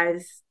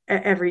exercise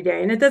every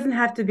day. And it doesn't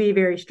have to be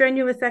very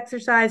strenuous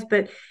exercise,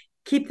 but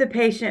keep the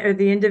patient or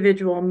the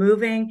individual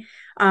moving,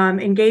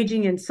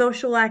 engaging in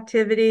social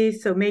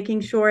activities. So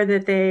making sure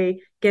that they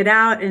get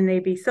out and they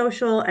be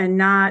social and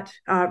not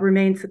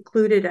remain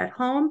secluded at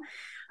home.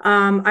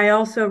 I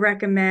also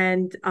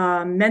recommend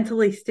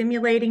mentally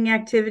stimulating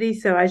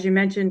activities. So as you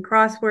mentioned,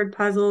 crossword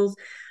puzzles,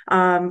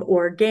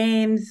 or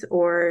games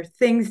or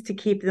things to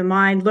keep the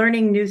mind,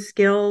 learning new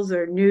skills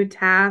or new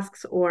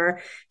tasks, or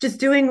just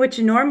doing what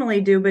you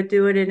normally do, but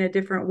do it in a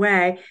different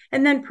way.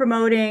 And then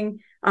promoting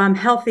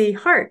healthy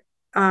heart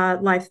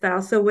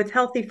lifestyle. So what's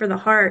healthy for the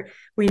heart,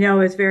 we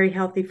know is very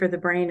healthy for the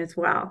brain as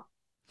well.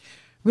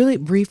 Really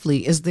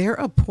briefly, is there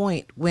a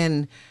point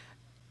when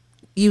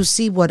you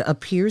see what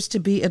appears to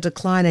be a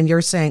decline and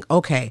you're saying,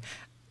 okay,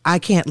 I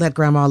can't let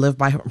grandma live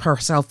by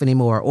herself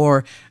anymore,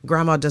 or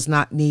grandma does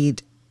not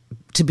need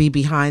to be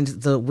behind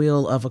the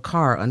wheel of a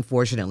car,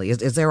 unfortunately?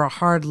 Is there a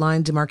hard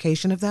line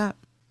demarcation of that?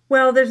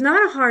 Well, there's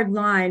not a hard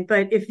line,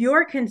 but if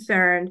you're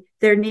concerned,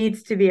 there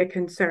needs to be a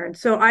concern.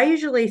 So I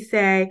usually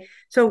say,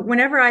 so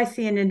whenever I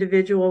see an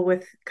individual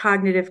with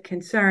cognitive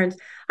concerns,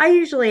 I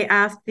usually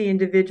ask the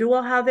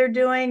individual how they're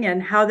doing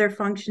and how they're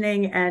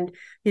functioning, and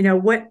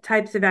what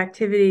types of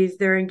activities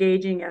they're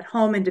engaging at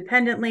home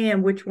independently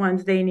and which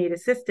ones they need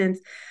assistance.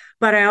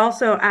 But I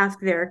also ask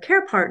their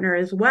care partner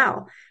as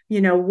well,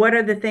 what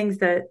are the things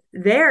that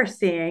they're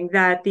seeing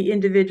that the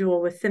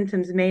individual with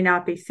symptoms may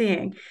not be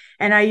seeing?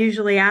 And I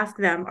usually ask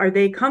them, are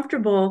they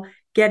comfortable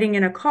getting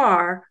in a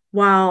car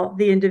while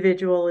the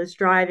individual is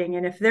driving?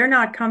 And if they're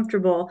not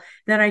comfortable,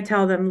 then I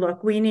tell them,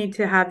 look, we need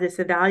to have this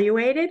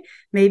evaluated.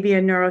 Maybe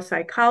a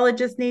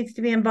neuropsychologist needs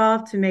to be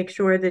involved to make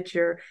sure that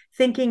your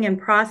thinking and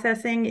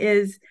processing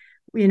is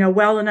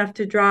well enough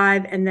to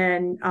drive, and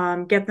then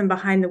get them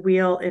behind the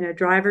wheel in a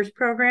driver's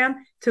program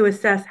to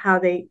assess how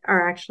they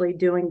are actually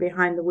doing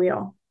behind the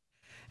wheel.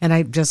 And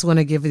I just want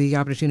to give you the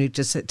opportunity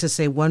to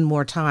say one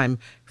more time,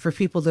 for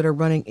people that are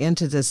running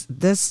into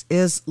this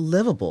is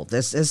livable.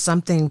 This is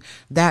something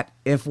that,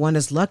 if one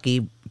is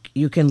lucky,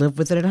 you can live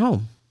with it at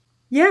home.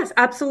 Yes,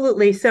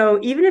 absolutely. So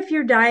even if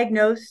you're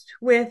diagnosed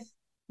with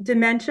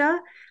dementia,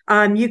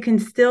 you can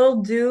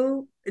still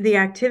do the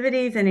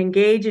activities and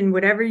engage in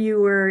whatever you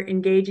were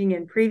engaging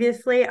in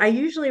previously. I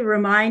usually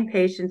remind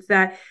patients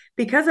that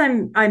because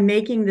I'm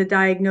making the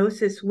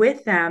diagnosis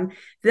with them,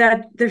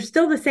 that they're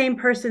still the same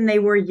person they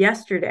were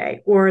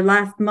yesterday or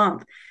last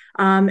month.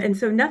 And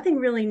so nothing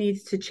really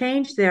needs to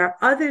change there,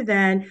 other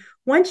than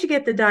once you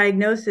get the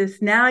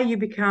diagnosis, now you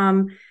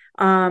become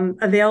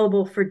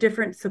available for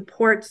different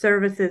support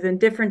services and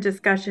different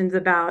discussions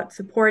about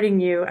supporting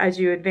you as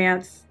you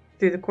advance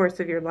through the course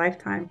of your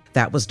lifetime.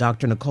 That was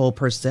Dr. Nicole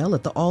Purcell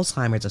at the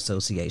Alzheimer's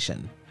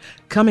Association.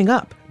 Coming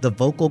up, the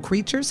vocal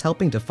creatures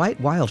helping to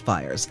fight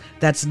wildfires.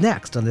 That's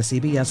next on the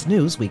CBS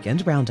News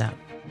Weekend Roundup.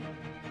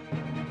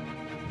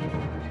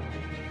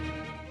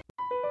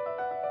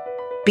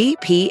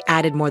 BP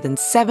added more than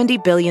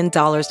 $70 billion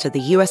to the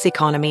U.S.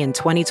 economy in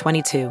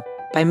 2022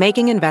 by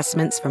making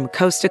investments from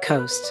coast to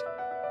coast.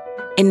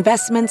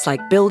 Investments like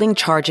building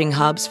charging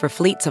hubs for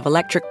fleets of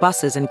electric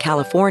buses in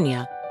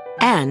California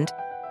and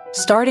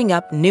starting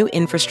up new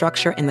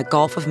infrastructure in the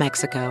Gulf of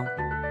Mexico.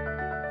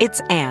 It's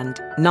and,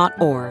 not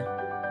or.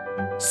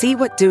 See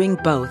what doing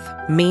both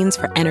means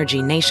for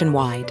energy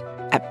nationwide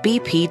at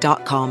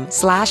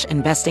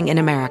bp.com/investing in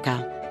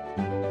America.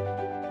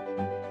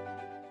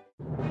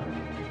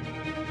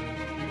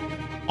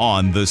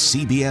 On the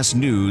CBS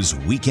News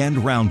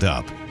Weekend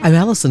Roundup. I'm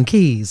Allison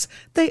Keyes.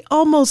 They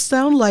almost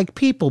sound like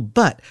people,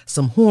 but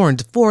some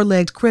horned,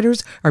 four-legged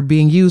critters are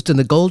being used in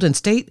the Golden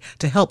State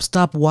to help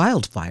stop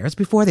wildfires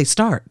before they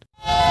start.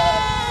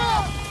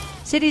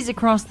 Cities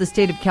across the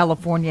state of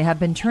California have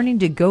been turning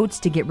to goats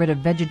to get rid of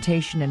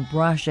vegetation and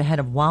brush ahead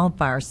of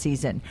wildfire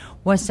season.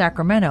 West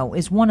Sacramento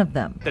is one of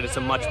them. That it's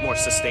a much more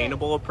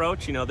sustainable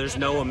approach. You know, there's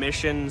no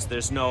emissions,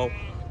 there's no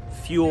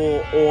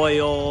fuel,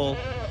 oil,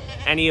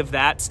 any of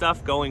that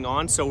stuff going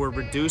on. So we're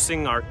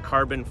reducing our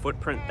carbon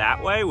footprint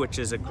that way, which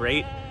is a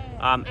great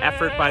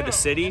effort by the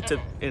city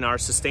in our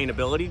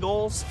sustainability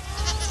goals.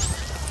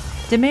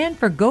 Demand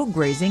for goat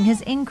grazing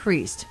has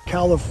increased.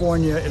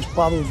 California is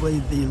probably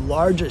the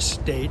largest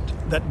state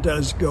that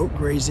does goat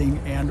grazing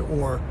and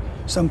or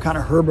some kind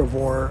of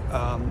herbivore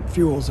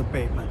fuels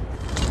abatement.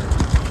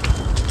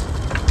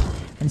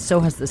 And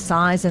so has the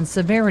size and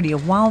severity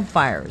of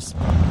wildfires.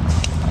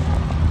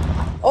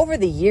 Over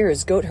the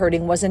years, goat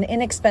herding was an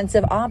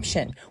inexpensive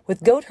option,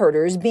 with goat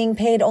herders being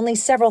paid only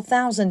several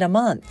thousand a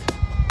month.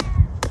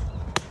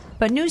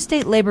 But new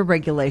state labor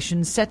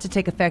regulations set to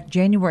take effect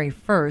January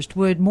 1st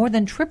would more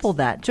than triple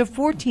that to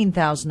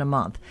 $14,000 a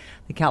month.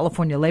 The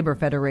California Labor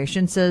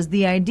Federation says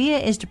the idea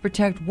is to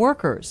protect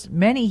workers,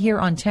 many here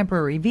on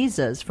temporary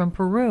visas from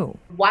Peru.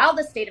 While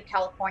the state of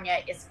California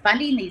is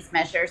funding these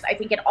measures, I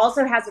think it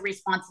also has a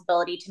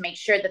responsibility to make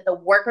sure that the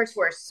workers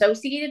who are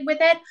associated with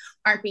it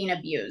aren't being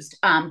abused,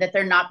 that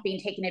they're not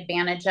being taken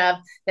advantage of,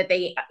 that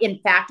they, in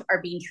fact,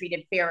 are being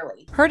treated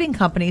fairly. Herding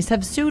companies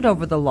have sued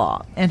over the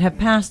law and have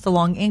passed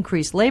along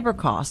increased labor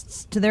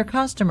costs to their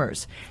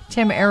customers.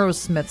 Tim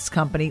Aerosmith's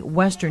company,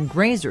 Western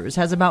Grazers,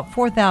 has about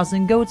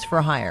 4,000 goats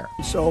for hire.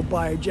 So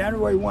by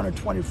January 1 of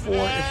 24,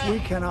 if we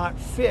cannot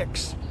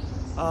fix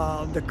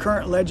the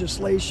current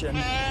legislation,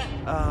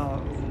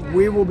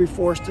 we will be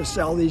forced to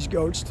sell these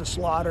goats to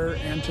slaughter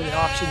and to the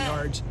auction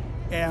yards,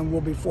 and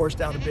we'll be forced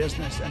out of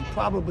business and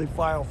probably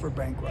file for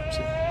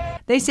bankruptcy.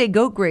 They say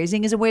goat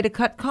grazing is a way to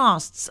cut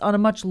costs on a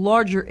much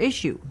larger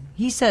issue.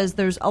 He says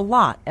there's a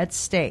lot at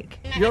stake.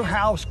 Your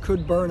house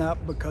could burn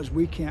up because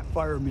we can't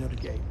fire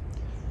mitigate.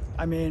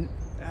 I mean,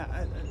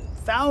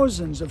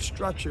 thousands of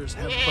structures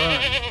have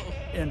burned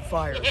in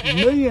fires.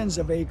 Millions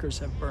of acres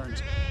have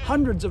burned.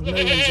 Hundreds of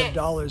millions of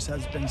dollars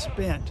has been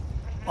spent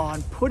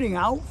on putting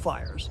out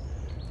fires.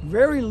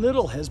 Very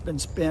little has been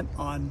spent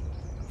on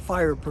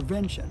fire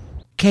prevention.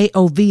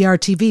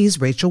 KOVR-TV's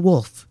Rachel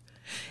Wolf.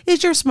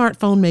 Is your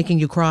smartphone making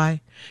you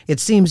cry? It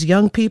seems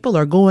young people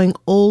are going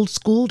old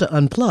school to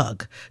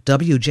unplug.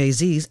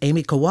 WJZ's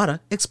Amy Kawada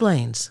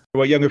explains.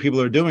 What younger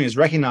people are doing is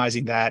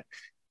recognizing that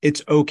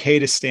it's okay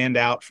to stand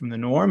out from the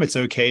norm. It's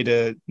okay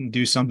to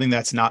do something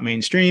that's not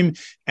mainstream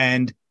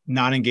and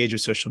not engage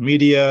with social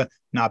media,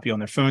 not be on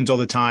their phones all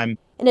the time.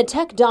 In a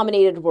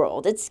tech-dominated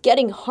world, it's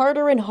getting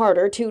harder and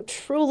harder to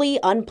truly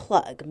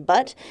unplug.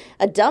 But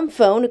a dumb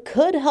phone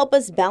could help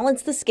us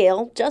balance the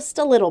scale just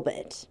a little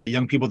bit.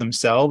 Young people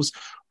themselves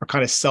are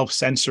kind of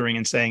self-censoring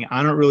and saying,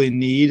 I don't really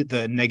need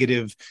the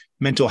negative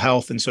mental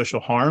health and social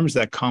harms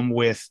that come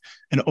with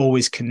an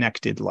always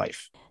connected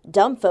life.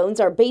 Dumb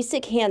phones are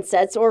basic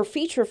handsets or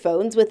feature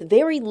phones with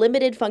very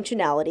limited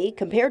functionality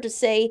compared to,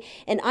 say,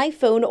 an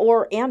iPhone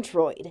or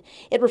Android.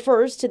 It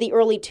refers to the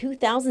early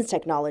 2000s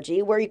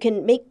technology where you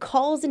can make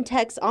calls and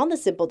texts on the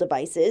simple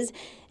devices,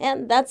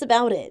 and that's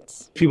about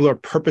it. People are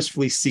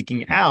purposefully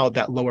seeking out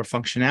that lower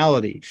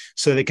functionality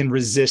so they can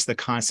resist the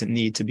constant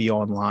need to be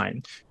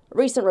online.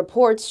 Recent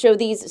reports show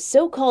these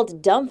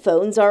so-called dumb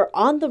phones are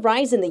on the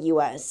rise in the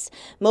U.S.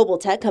 Mobile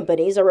tech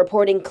companies are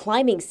reporting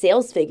climbing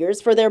sales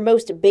figures for their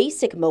most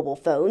basic mobile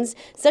phones,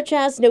 such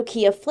as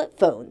Nokia flip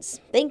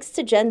phones, thanks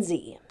to Gen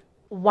Z.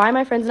 why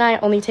my friends and I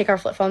only take our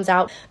flip phones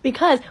out,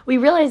 because we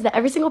realize that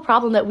every single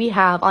problem that we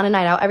have on a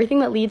night out,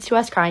 everything that leads to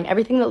us crying,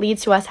 everything that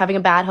leads to us having a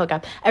bad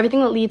hookup, everything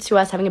that leads to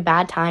us having a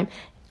bad time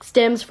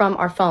stems from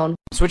our phone.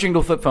 Switching to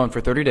a flip phone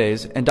for 30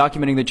 days and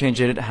documenting the change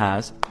that it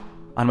has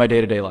on my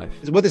day-to-day life.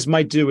 What this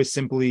might do is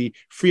simply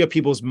free up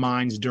people's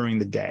minds during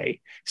the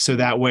day, so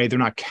that way they're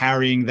not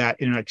carrying that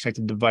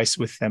internet-connected device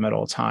with them at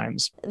all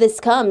times. This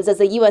comes as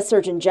the U.S.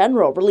 Surgeon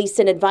General released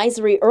an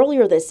advisory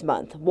earlier this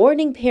month,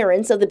 warning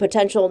parents of the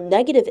potential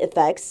negative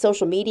effects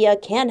social media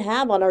can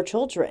have on our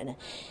children.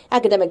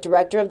 Academic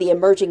Director of the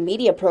Emerging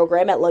Media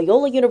Program at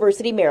Loyola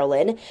University,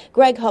 Maryland,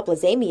 Greg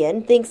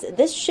Hoplazamian, thinks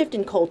this shift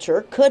in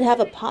culture could have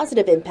a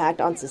positive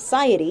impact on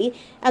society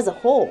as a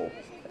whole.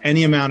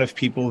 Any amount of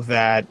people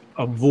that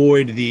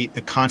avoid the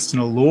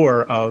constant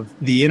allure of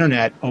the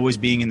internet always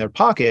being in their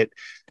pocket,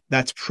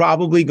 that's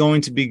probably going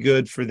to be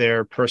good for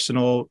their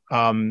personal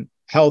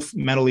health,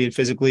 mentally and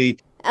physically.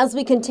 As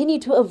we continue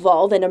to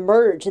evolve and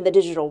emerge in the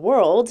digital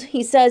world,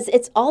 he says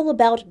it's all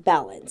about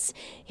balance.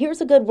 Here's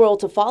a good rule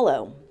to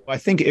follow. I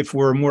think if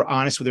we're more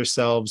honest with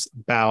ourselves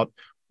about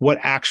what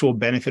actual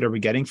benefit are we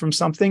getting from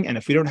something, and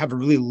if we don't have a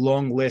really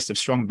long list of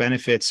strong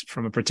benefits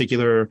from a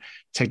particular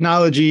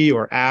technology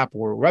or app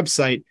or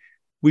website,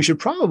 we should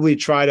probably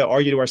try to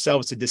argue to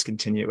ourselves to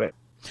discontinue it.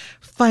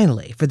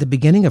 Finally, for the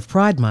beginning of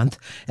Pride Month,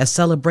 as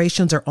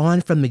celebrations are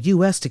on from the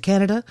U.S. to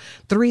Canada,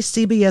 3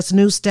 CBS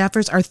News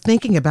staffers are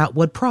thinking about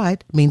what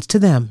pride means to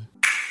them.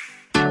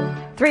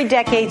 3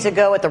 decades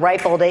ago, at the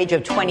ripe old age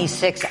of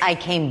 26, I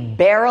came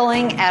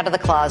barreling out of the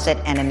closet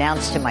and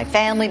announced to my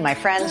family, my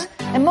friends,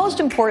 and most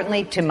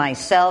importantly to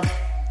myself,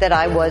 that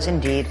I was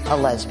indeed a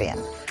lesbian.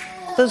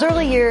 Those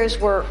early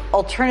years were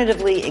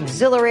alternatively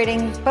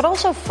exhilarating, but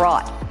also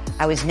fraught.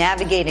 I was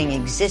navigating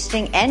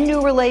existing and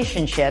new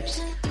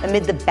relationships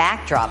amid the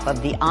backdrop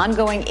of the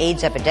ongoing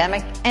AIDS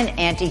epidemic and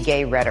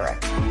anti-gay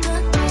rhetoric.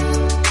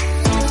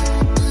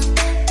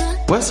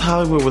 West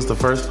Hollywood was the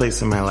first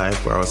place in my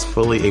life where I was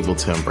fully able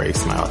to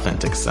embrace my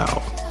authentic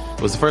self.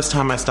 It was the first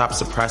time I stopped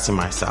suppressing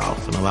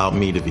myself and allowed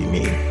me to be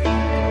me.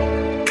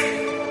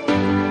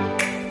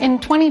 In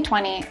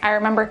 2020, I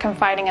remember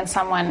confiding in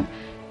someone,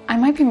 I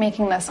might be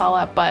making this all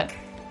up, but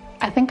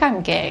I think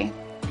I'm gay.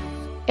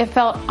 It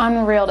felt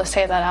unreal to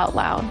say that out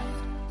loud.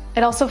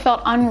 It also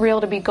felt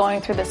unreal to be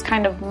going through this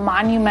kind of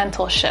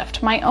monumental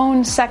shift, my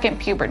own second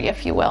puberty,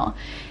 if you will,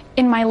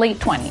 in my late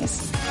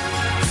 20s.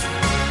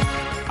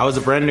 I was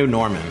a brand new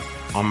Norman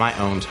on my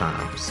own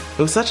terms.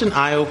 It was such an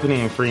eye-opening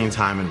and freeing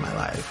time in my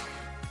life.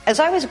 As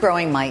I was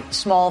growing my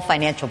small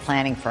financial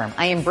planning firm,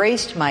 I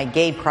embraced my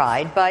gay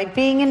pride by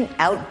being an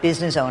out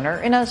business owner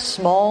in a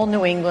small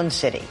New England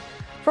city.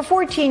 For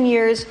 14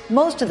 years,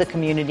 most of the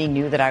community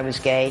knew that I was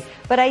gay,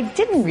 but I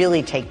didn't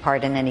really take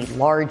part in any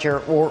larger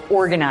or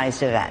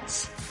organized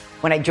events.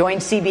 When I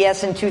joined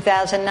CBS in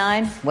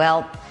 2009,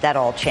 well, that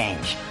all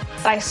changed.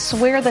 I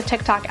swear the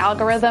TikTok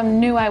algorithm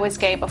knew I was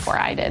gay before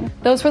I did.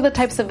 Those were the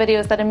types of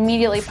videos that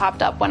immediately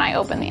popped up when I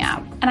opened the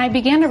app. And I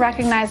began to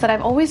recognize that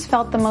I've always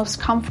felt the most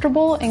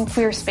comfortable in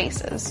queer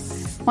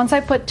spaces. Once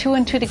I put 2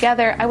 and 2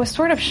 together, I was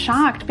sort of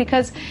shocked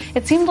because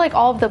it seemed like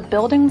all of the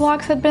building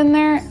blocks had been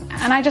there,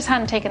 and I just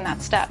hadn't taken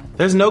that step.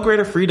 There's no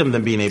greater freedom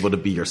than being able to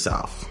be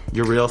yourself,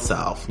 your real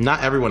self.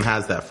 Not everyone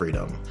has that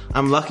freedom.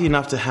 I'm lucky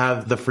enough to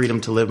have the freedom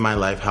to live my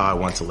life how I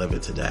want to live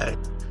it today.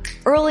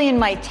 Early in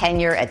my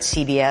tenure at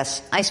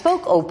CBS, I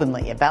spoke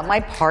openly about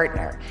my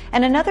partner,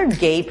 and another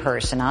gay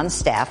person on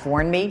staff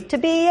warned me to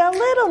be a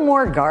little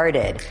more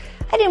guarded.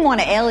 I didn't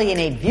want to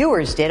alienate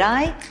viewers, did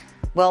I?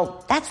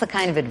 Well, that's the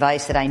kind of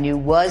advice that I knew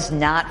was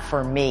not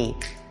for me.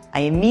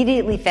 I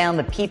immediately found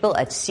the people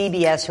at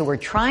CBS who were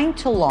trying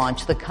to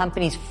launch the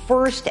company's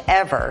first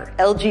ever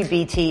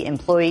LGBT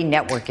employee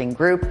networking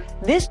group.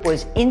 This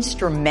was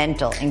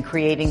instrumental in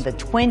creating the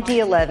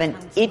 2011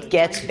 It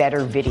Gets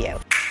Better video.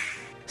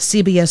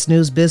 CBS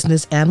News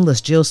business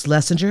analyst Jill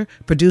Schlesinger,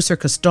 producer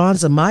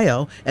Costanza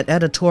Mayo, and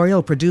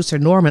editorial producer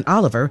Norman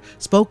Oliver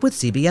spoke with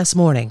CBS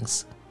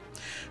Mornings.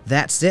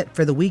 That's it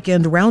for the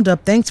Weekend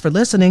Roundup. Thanks for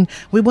listening.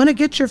 We want to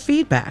get your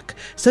feedback.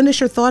 Send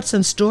us your thoughts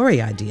and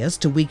story ideas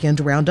to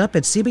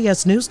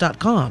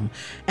weekendroundup@cbsnews.com.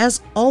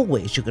 As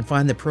always, you can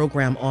find the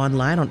program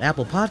online on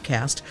Apple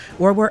Podcast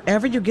or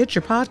wherever you get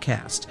your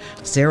podcast.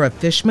 Sarah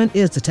Fishman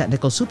is the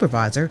technical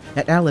supervisor,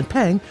 and Alan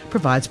Peng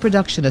provides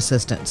production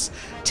assistance.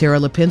 Tara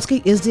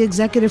Lipinski is the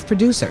executive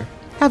producer.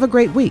 Have a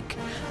great week.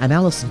 I'm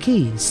Allison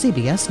Keyes,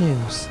 CBS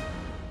News.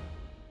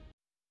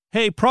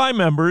 Hey, Prime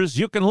members,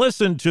 you can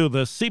listen to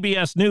the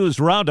CBS News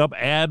Roundup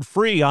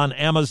ad-free on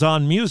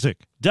Amazon Music.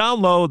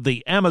 Download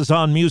the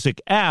Amazon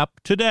Music app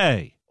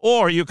today.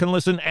 Or you can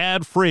listen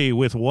ad-free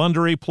with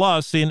Wondery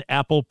Plus in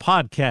Apple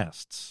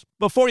Podcasts.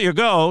 Before you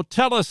go,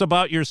 tell us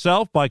about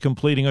yourself by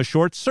completing a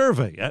short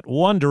survey at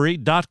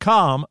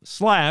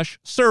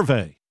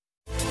Wondery.com/survey.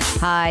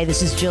 Hi,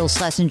 this is Jill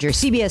Schlesinger,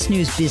 CBS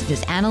News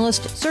business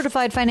analyst,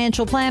 certified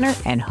financial planner,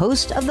 and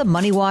host of the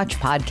Money Watch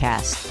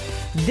podcast.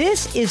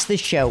 This is the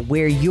show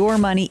where your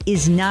money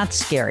is not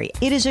scary.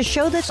 It is a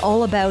show that's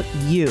all about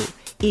you.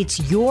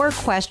 It's your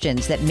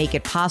questions that make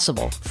it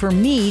possible for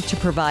me to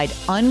provide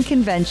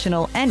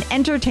unconventional and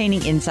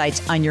entertaining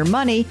insights on your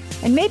money,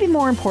 and maybe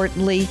more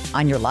importantly,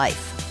 on your life.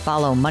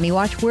 Follow Money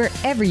Watch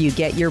wherever you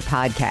get your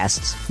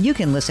podcasts. You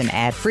can listen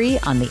ad-free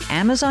on the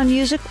Amazon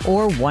Music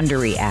or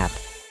Wondery app.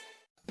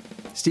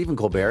 Stephen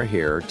Colbert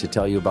here to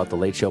tell you about The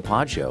Late Show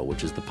Pod Show,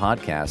 which is the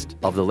podcast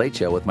of The Late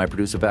Show with my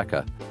producer,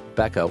 Becca.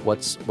 Becca,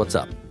 what's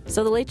up?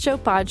 So The Late Show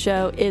Pod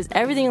Show is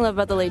everything you love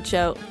about The Late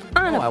Show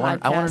on a podcast.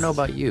 I want to know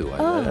about you.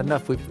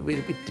 Enough.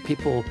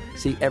 People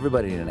see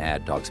everybody in an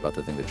ad talks about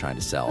the thing they're trying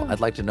to sell. I'd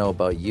like to know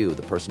about you,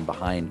 the person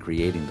behind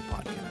creating the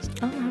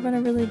podcast. I'm having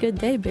a really good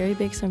day. Barry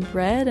baked some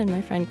bread, and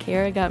my friend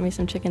Kara got me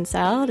some chicken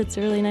salad. It's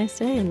a really nice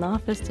day in the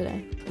office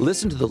today.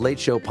 Listen to The Late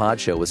Show Pod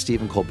Show with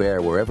Stephen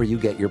Colbert wherever you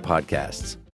get your podcasts.